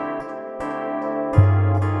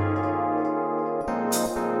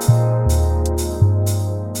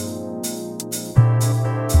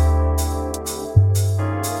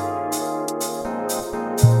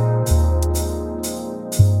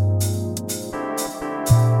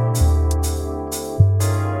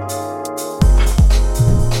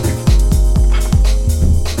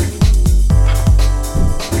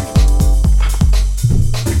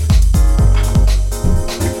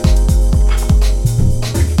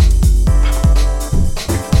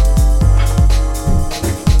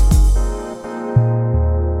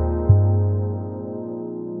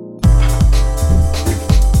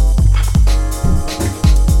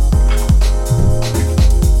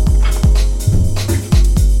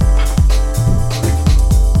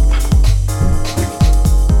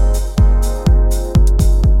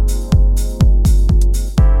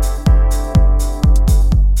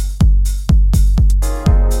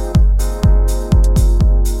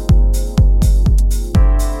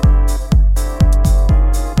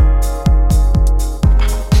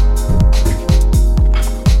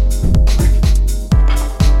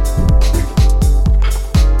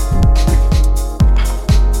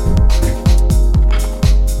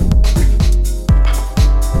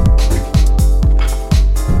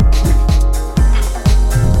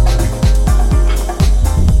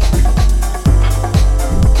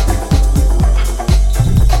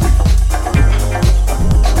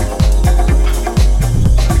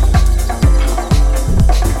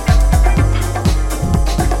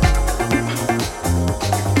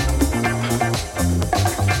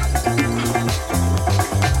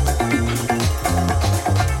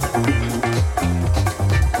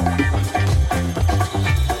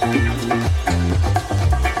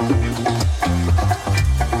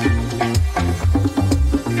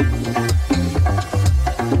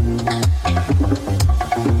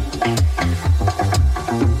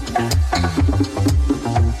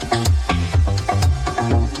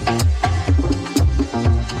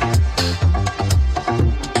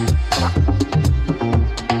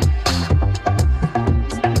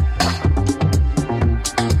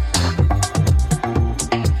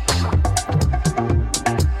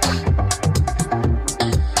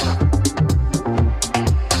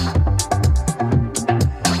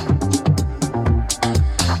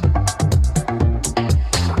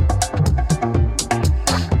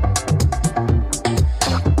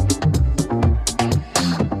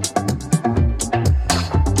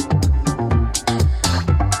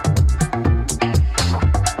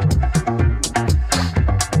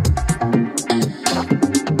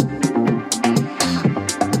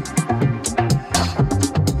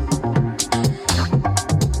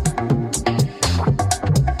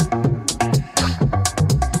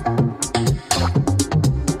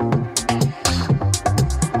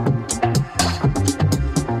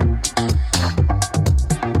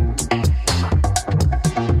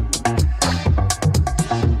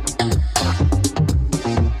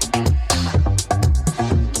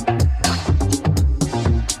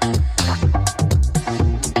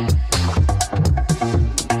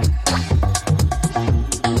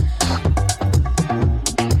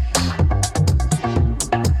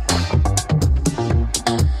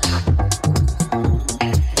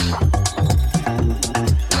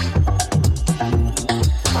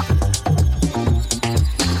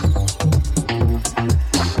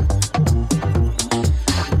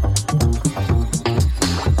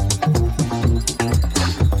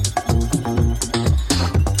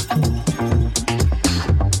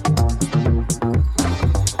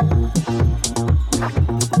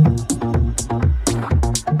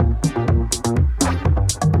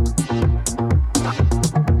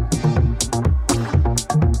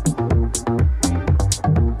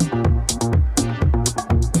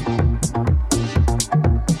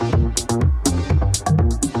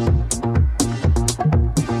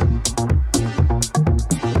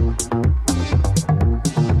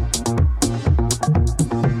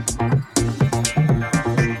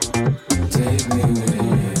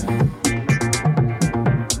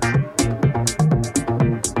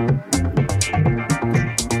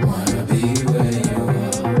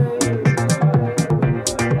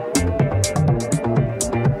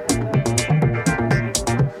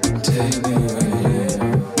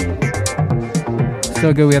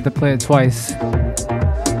 so good we have to play it twice.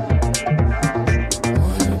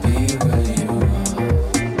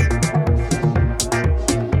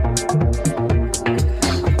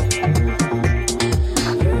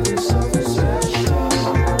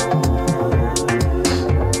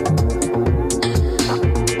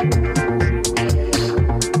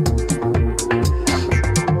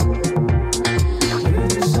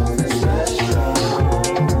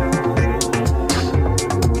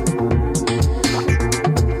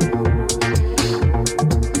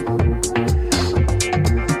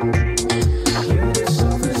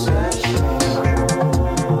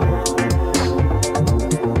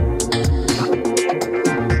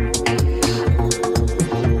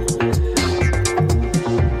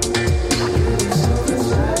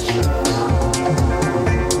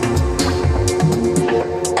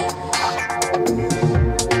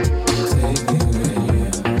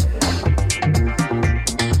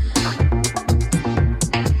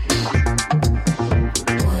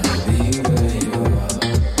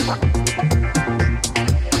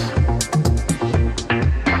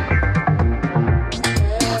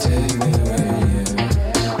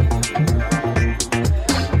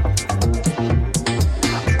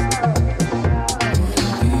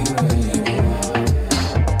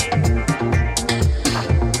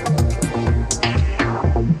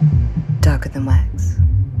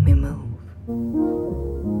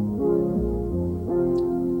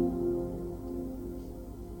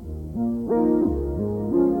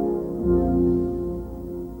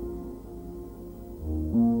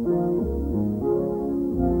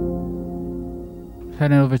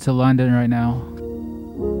 Heading over to London right now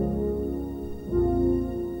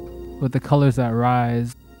with the colors that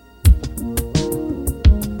rise.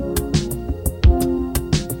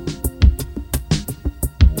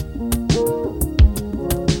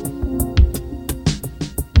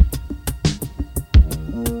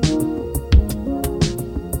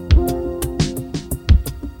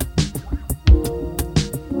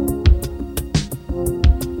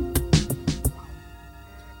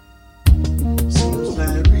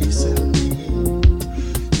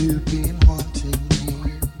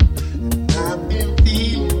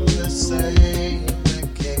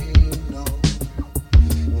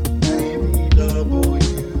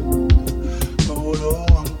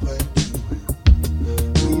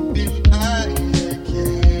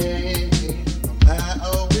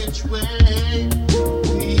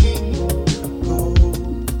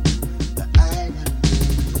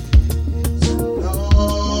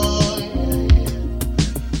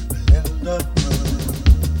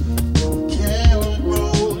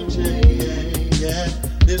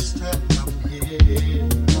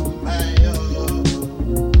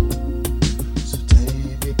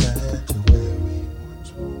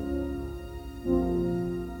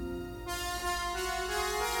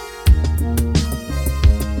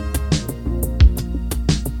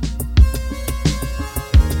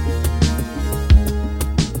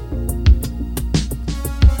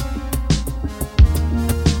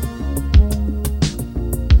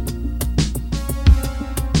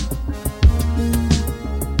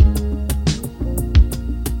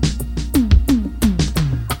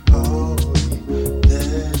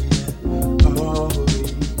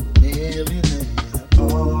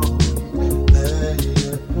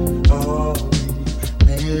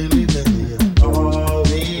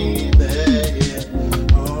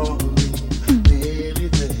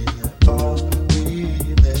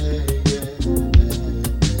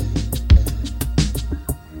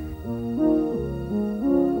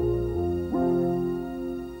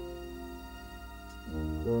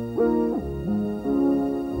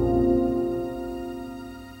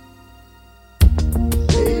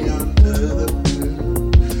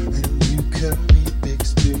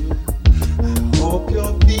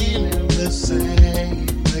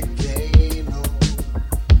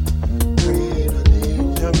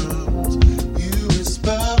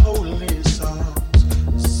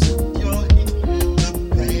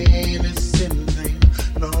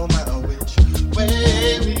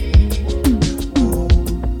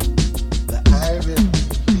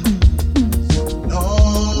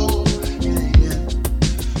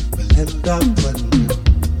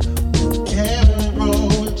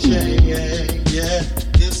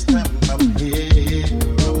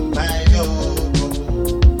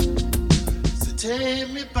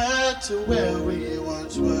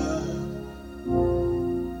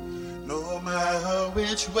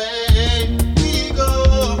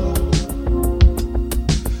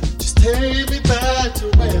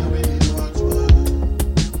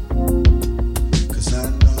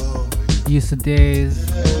 Issa Days,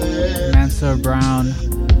 Mansour Brown.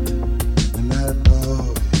 And I know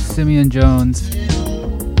Simeon Jones,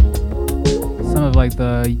 some of like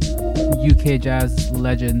the UK jazz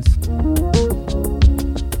legends,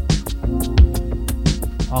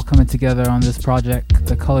 all coming together on this project,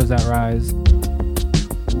 The Colors That Rise.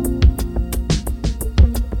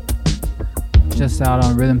 Just out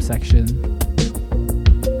on Rhythm Section.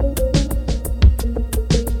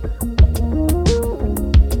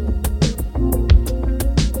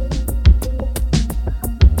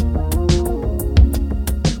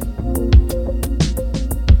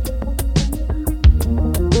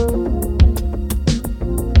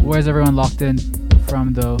 Where's everyone locked in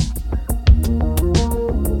from though?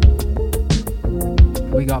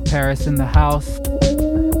 We got Paris in the house.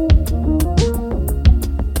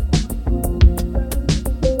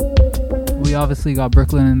 We obviously got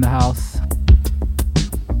Brooklyn in the house.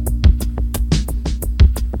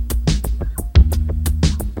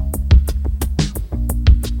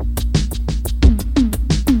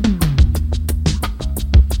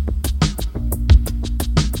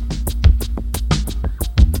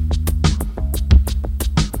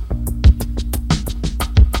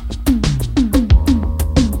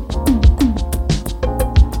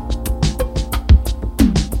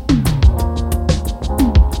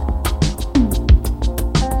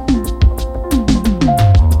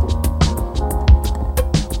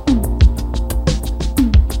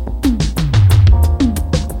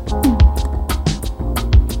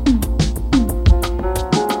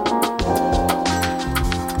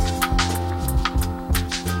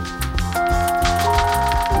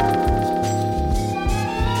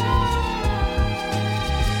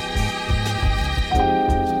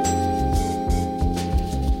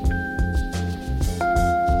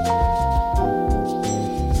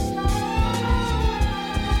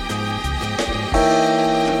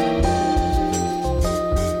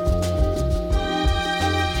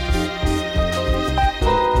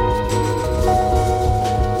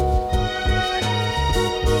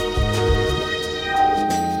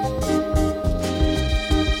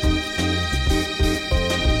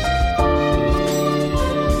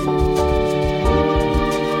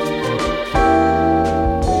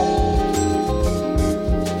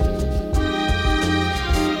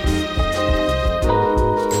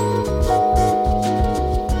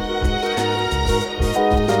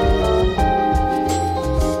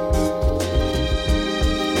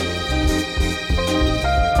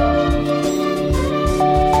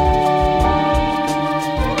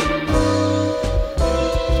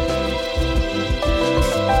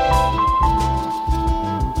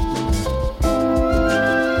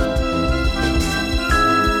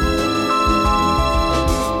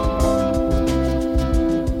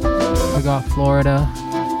 Florida,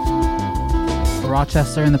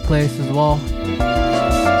 Rochester in the place as well.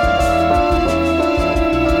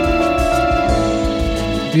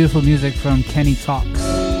 Beautiful music from Kenny Cox.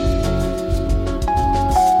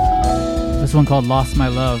 This one called Lost My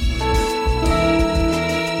Love.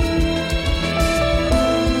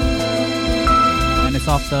 And it's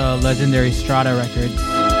off the legendary Strata Records.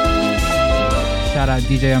 Shout out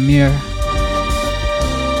DJ Amir.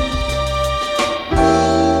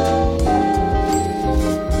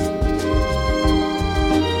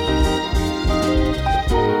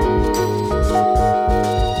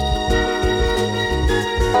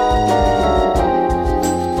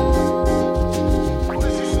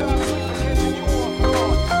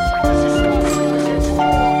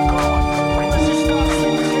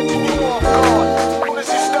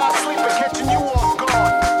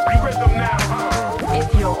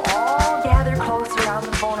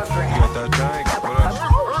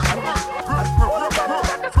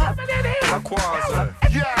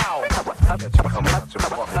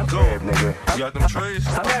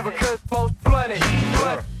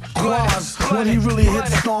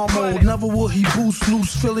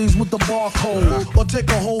 Phillies with the barcode, or take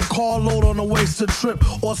a whole carload on a wasted trip,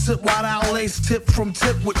 or sit wide out lace tip from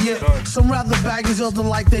tip with yip. Some rather baggies, other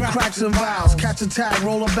like they cracks and vows. Catch a tag,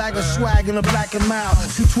 roll a bag of swag in a black and mild.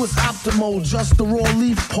 See twist optimal, just the raw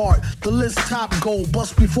leaf part. The list top go,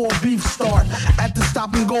 bust before beef start. At the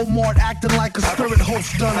stop and go mart, acting like a spirit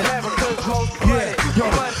host done it. Yeah,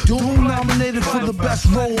 yo, Doom nominated for the best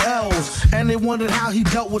role L's, and they wondered how he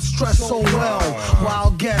dealt with stress so well.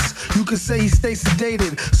 Wild guess, you could say he stays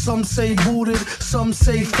sedated. Some say booted, some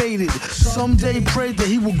say faded. Someday prayed that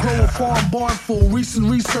he will grow a farm barn full. Recent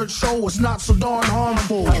research show it's not so darn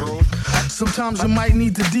harmful. Sometimes you might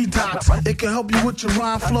need to detox. It can help you with your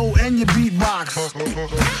rhyme flow and your beatbox.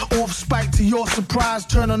 Off spike to your surprise,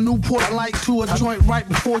 turn a Newport light to a joint right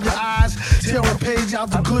before your eyes. Tear a page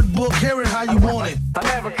out the good book, hear it how you want it. I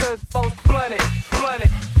never could most blunt it, blunt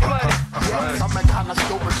it. Some men kinda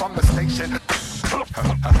stupid from the station.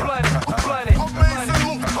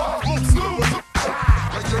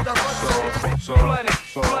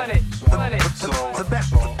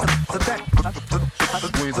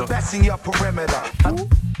 The best in your perimeter.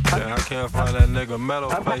 Yeah, I can't find that nigga metal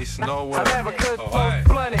face nowhere. I never could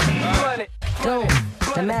Doom,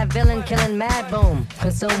 the mad villain killing mad boom.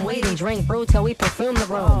 Consume weed and drink brew till we perfume the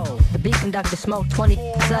room. The beat conductor smoke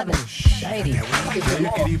 27. Shady. You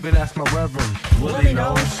could even ask my reverend. Willie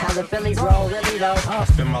knows how the Phillies roll, really though. I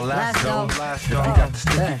spend my last dough. You got the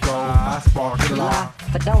sticky gold. I spark the law.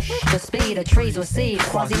 But don't the speed of trees with seeds.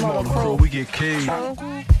 Quasimodo crew. We get keyed.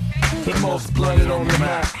 The most blooded on the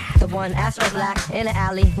map. The one Astro Black in the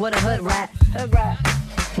alley with a hood rat.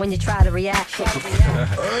 When you try to react.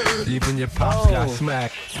 Even your pops got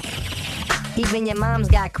smacked. Even your mom's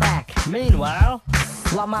got crack. Meanwhile,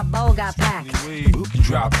 while my bowl got packed. You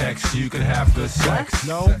drop X, you can have good sex. What?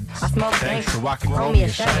 No, I smoke dank. So I can Roll me a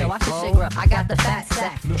shake. Watch the shit grip. I got the fat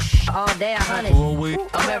sack. All day 100.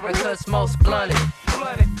 America's most blunted.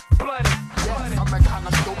 Some men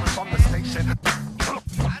kinda stupid from the station.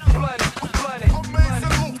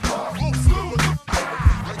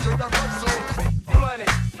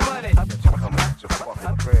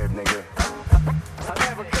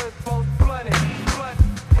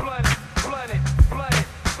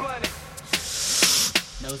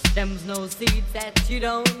 No stems, no seeds that you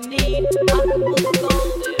don't need.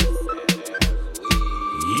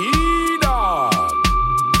 Yee dog.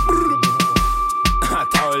 I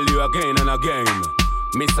tell you again and again,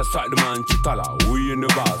 Mr. Sadman Chitala, we in the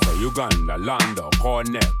Gaza, Uganda, Lando,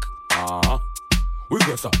 Connect. We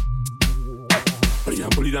go so.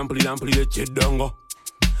 Pull it down, chidongo.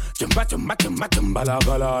 Chumba la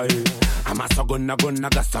gala. I'm a sagona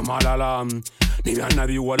gasamalala. Nigana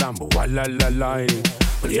be walambo, wala la la.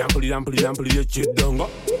 Pull it down, chidongo.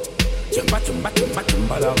 Chumba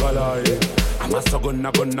la gala. I'm a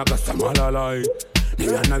sagona gasamalala.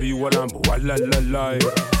 Nigana be walambo, wala la la.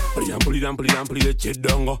 Pull it down,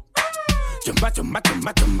 chidongo. Chumba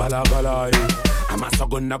la gala. I'm a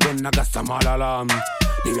sagona gasamalala.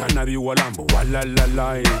 Nigana be walambo, wala la la.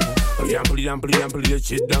 Pull it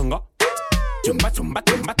chidongo. Chumba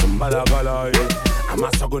la gala. I'm a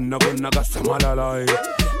sagona gasamalala.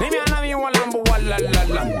 Maybe I know you walambo, wala la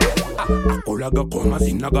la. Akulaga koma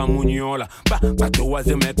zinaga munyola. But you was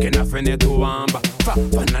a making a fene to wamba.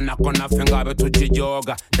 Fanana kona fingabe to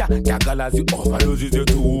chijoga. Tagalazi overloses the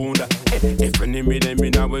tunda. If any minute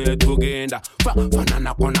mina way to genda.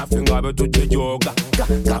 Fanana kona fingabe to chijoga.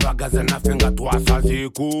 Gabagaza na finga to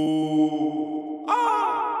asaziku.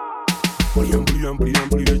 Pull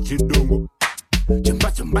chidongo.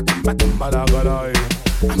 Chumba la gala.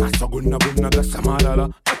 I'm a sagona gasamalala.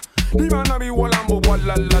 Nimana be walambo,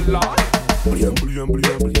 wala la la. Pull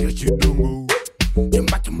chidongo.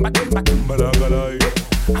 Chumba la gala.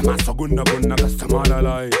 I'm a sagona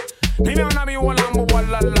gasamalala. Nimana be walambo,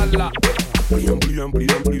 wala la la. Pull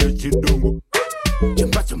chidongo.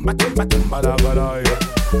 Chumba la gala.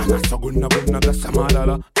 I'm a sagona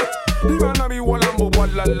gasamalala. Nimana be walambo,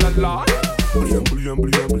 wala la la. Pull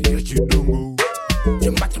chidongo.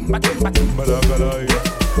 Chumba la gala.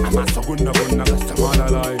 I'm a sagona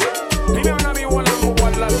gasamalala. Nimana be walambo,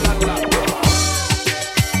 wala la la.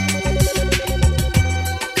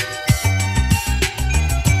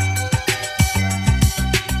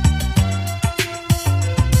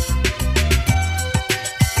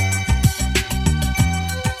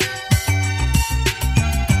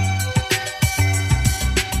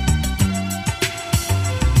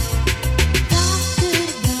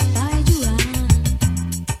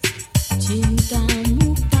 Cintamu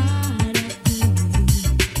padaku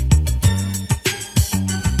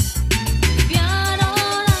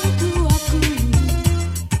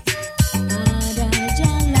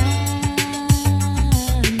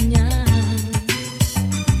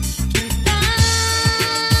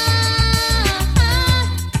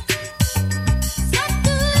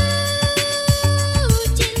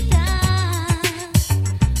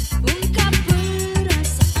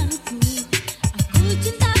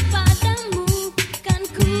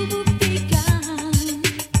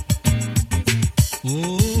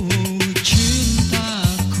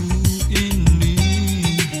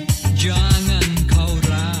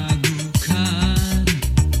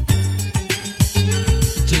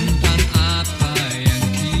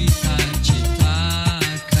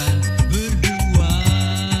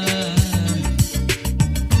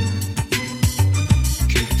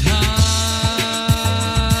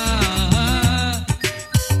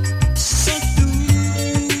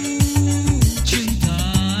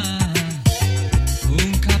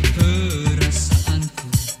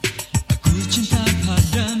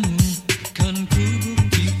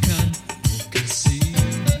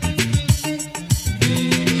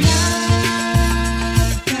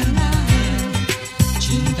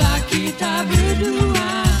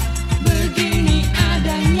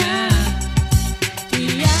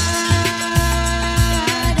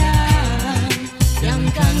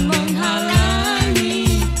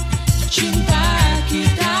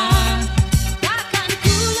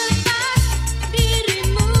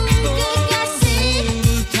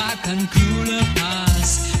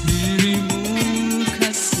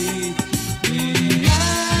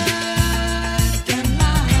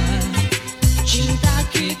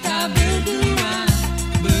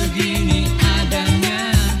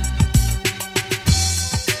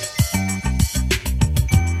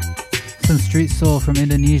Bristol from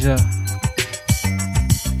Indonesia.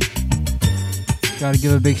 Gotta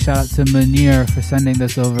give a big shout out to Munir for sending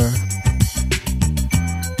this over.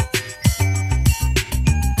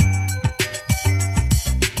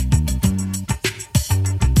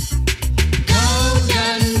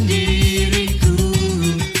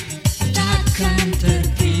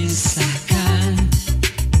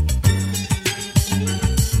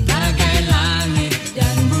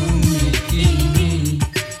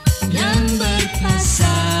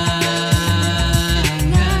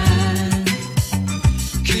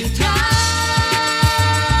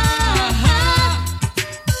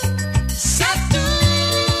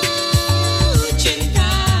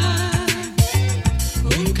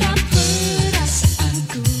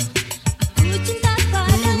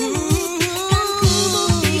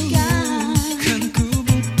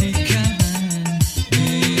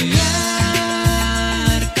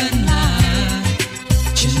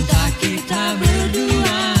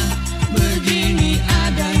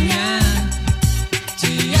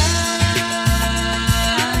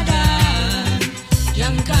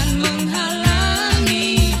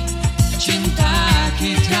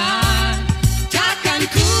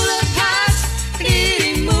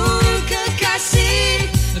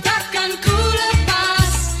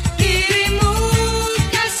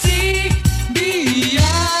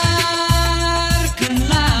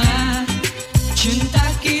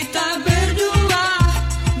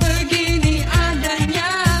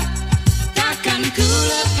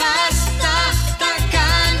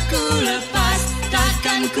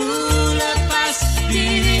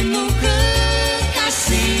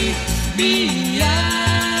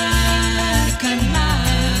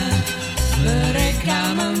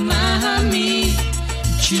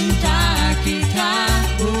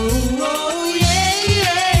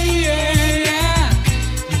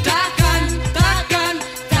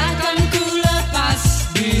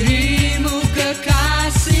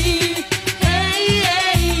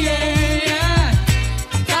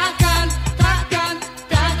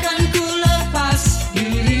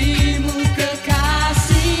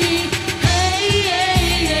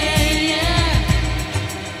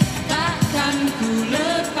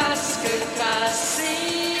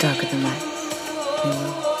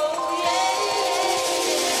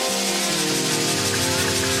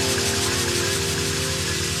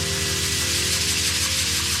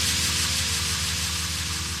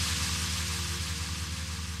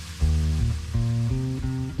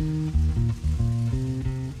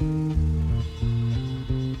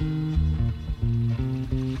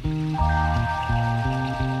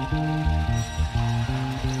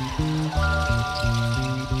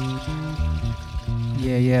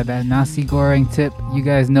 Yeah, that nasi goreng tip. You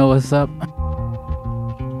guys know what's up.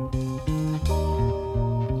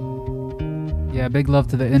 Yeah, big love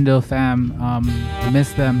to the Indo fam.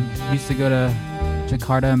 Miss them. Used to go to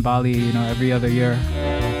Jakarta and Bali, every other year.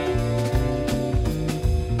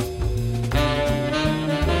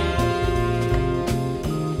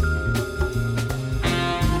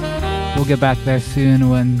 We'll get back there soon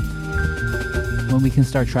when we can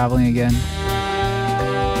start traveling again.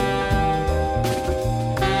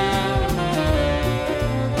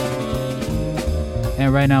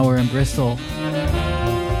 And right now we're in Bristol,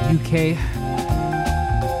 UK.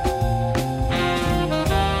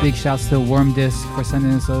 Big shouts to Worm Disc for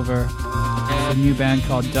sending us over. It's a new band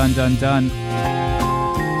called Dun Dun Dun.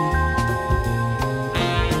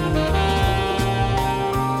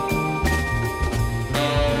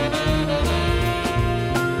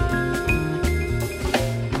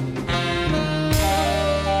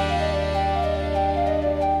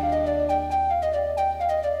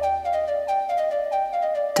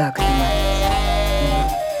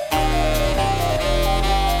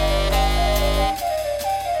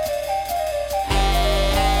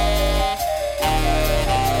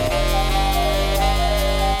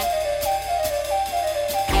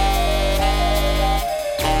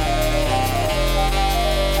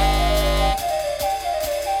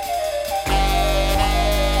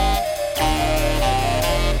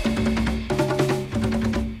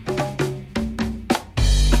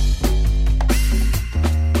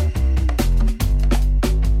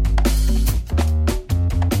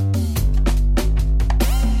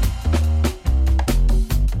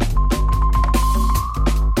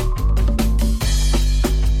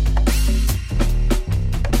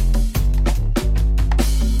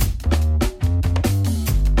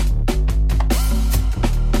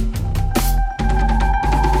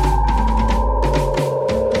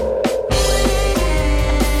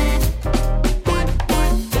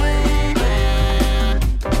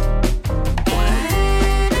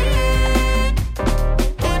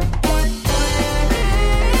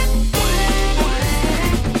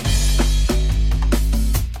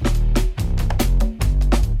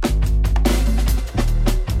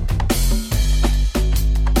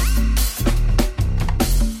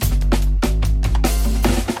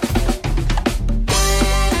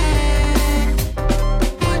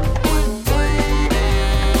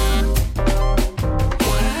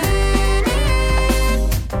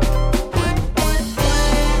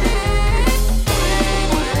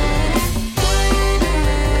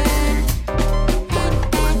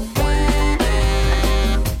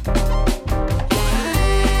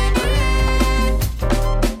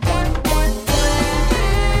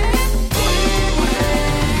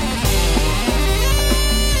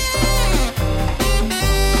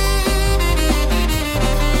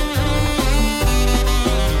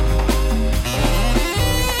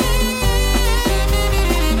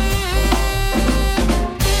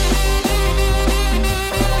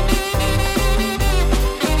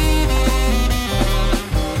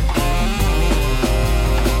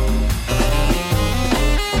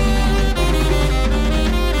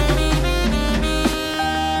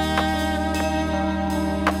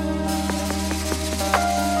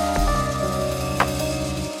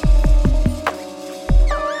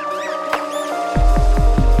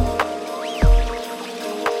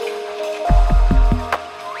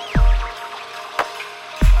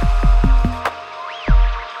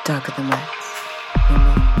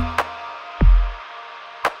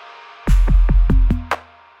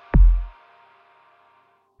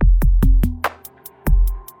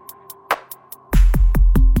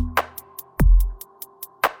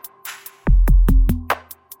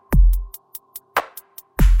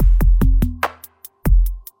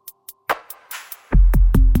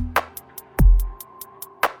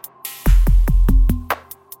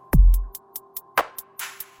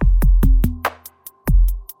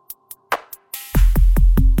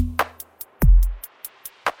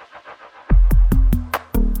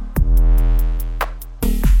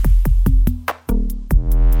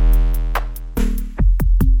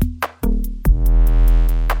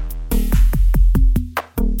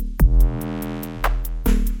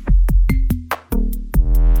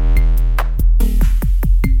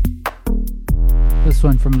 This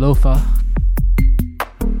one from Lofa.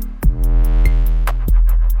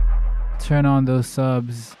 Turn on those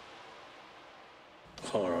subs.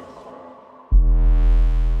 Horror.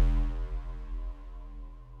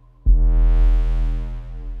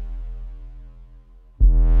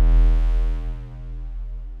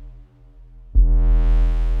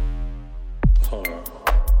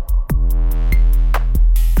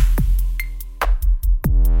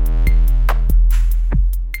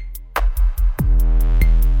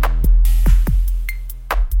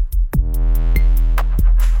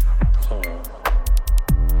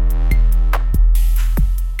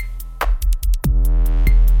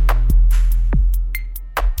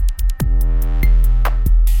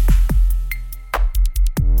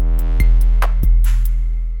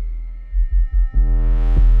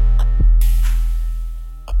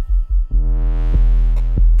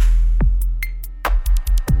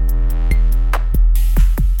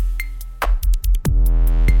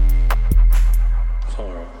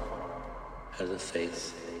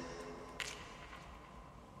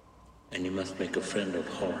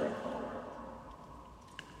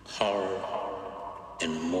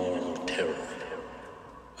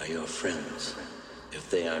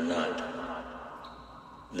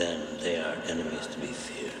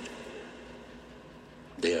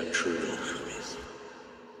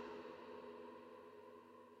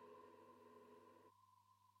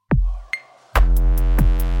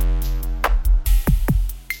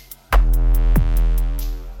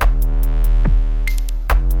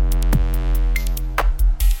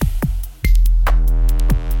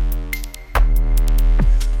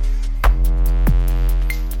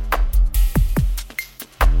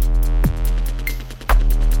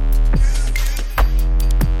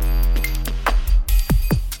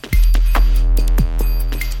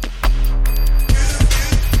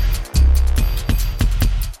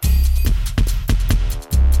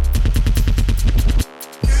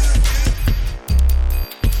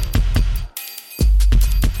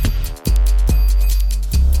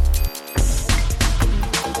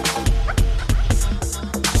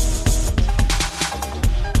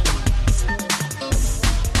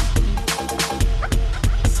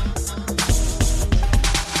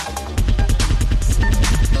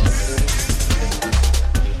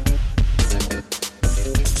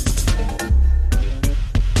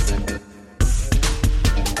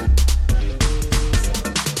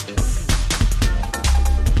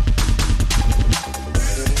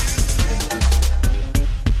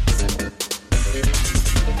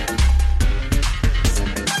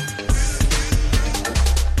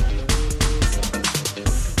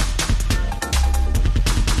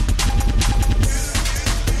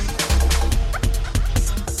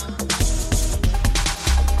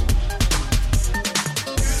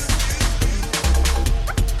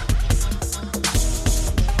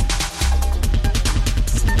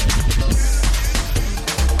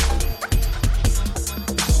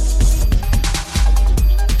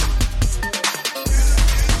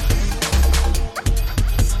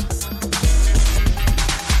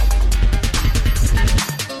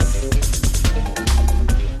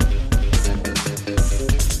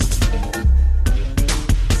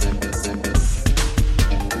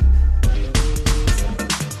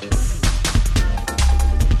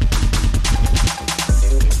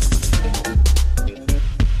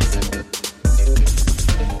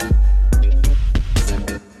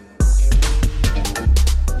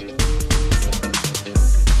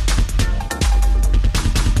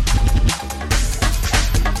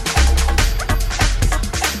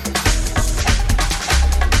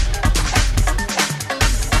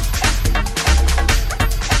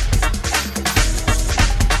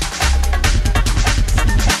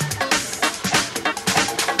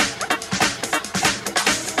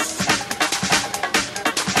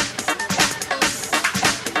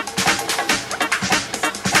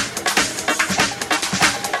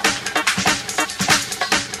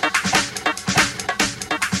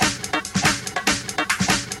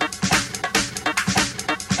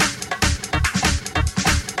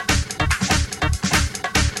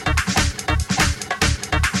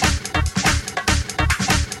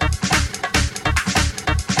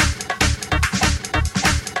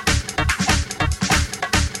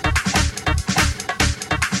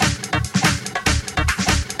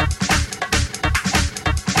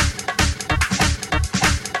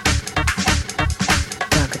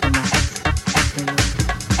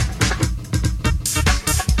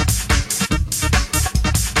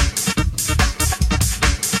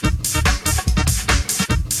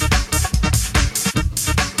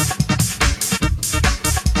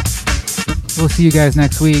 We'll see you guys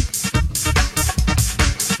next week.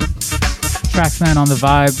 Traxman on the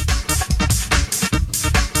vibe.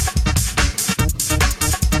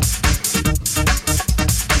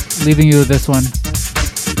 Leaving you with this one.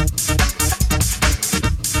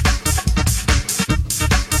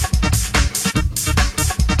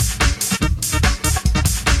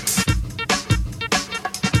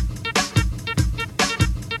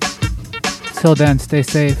 Till then, stay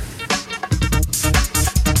safe.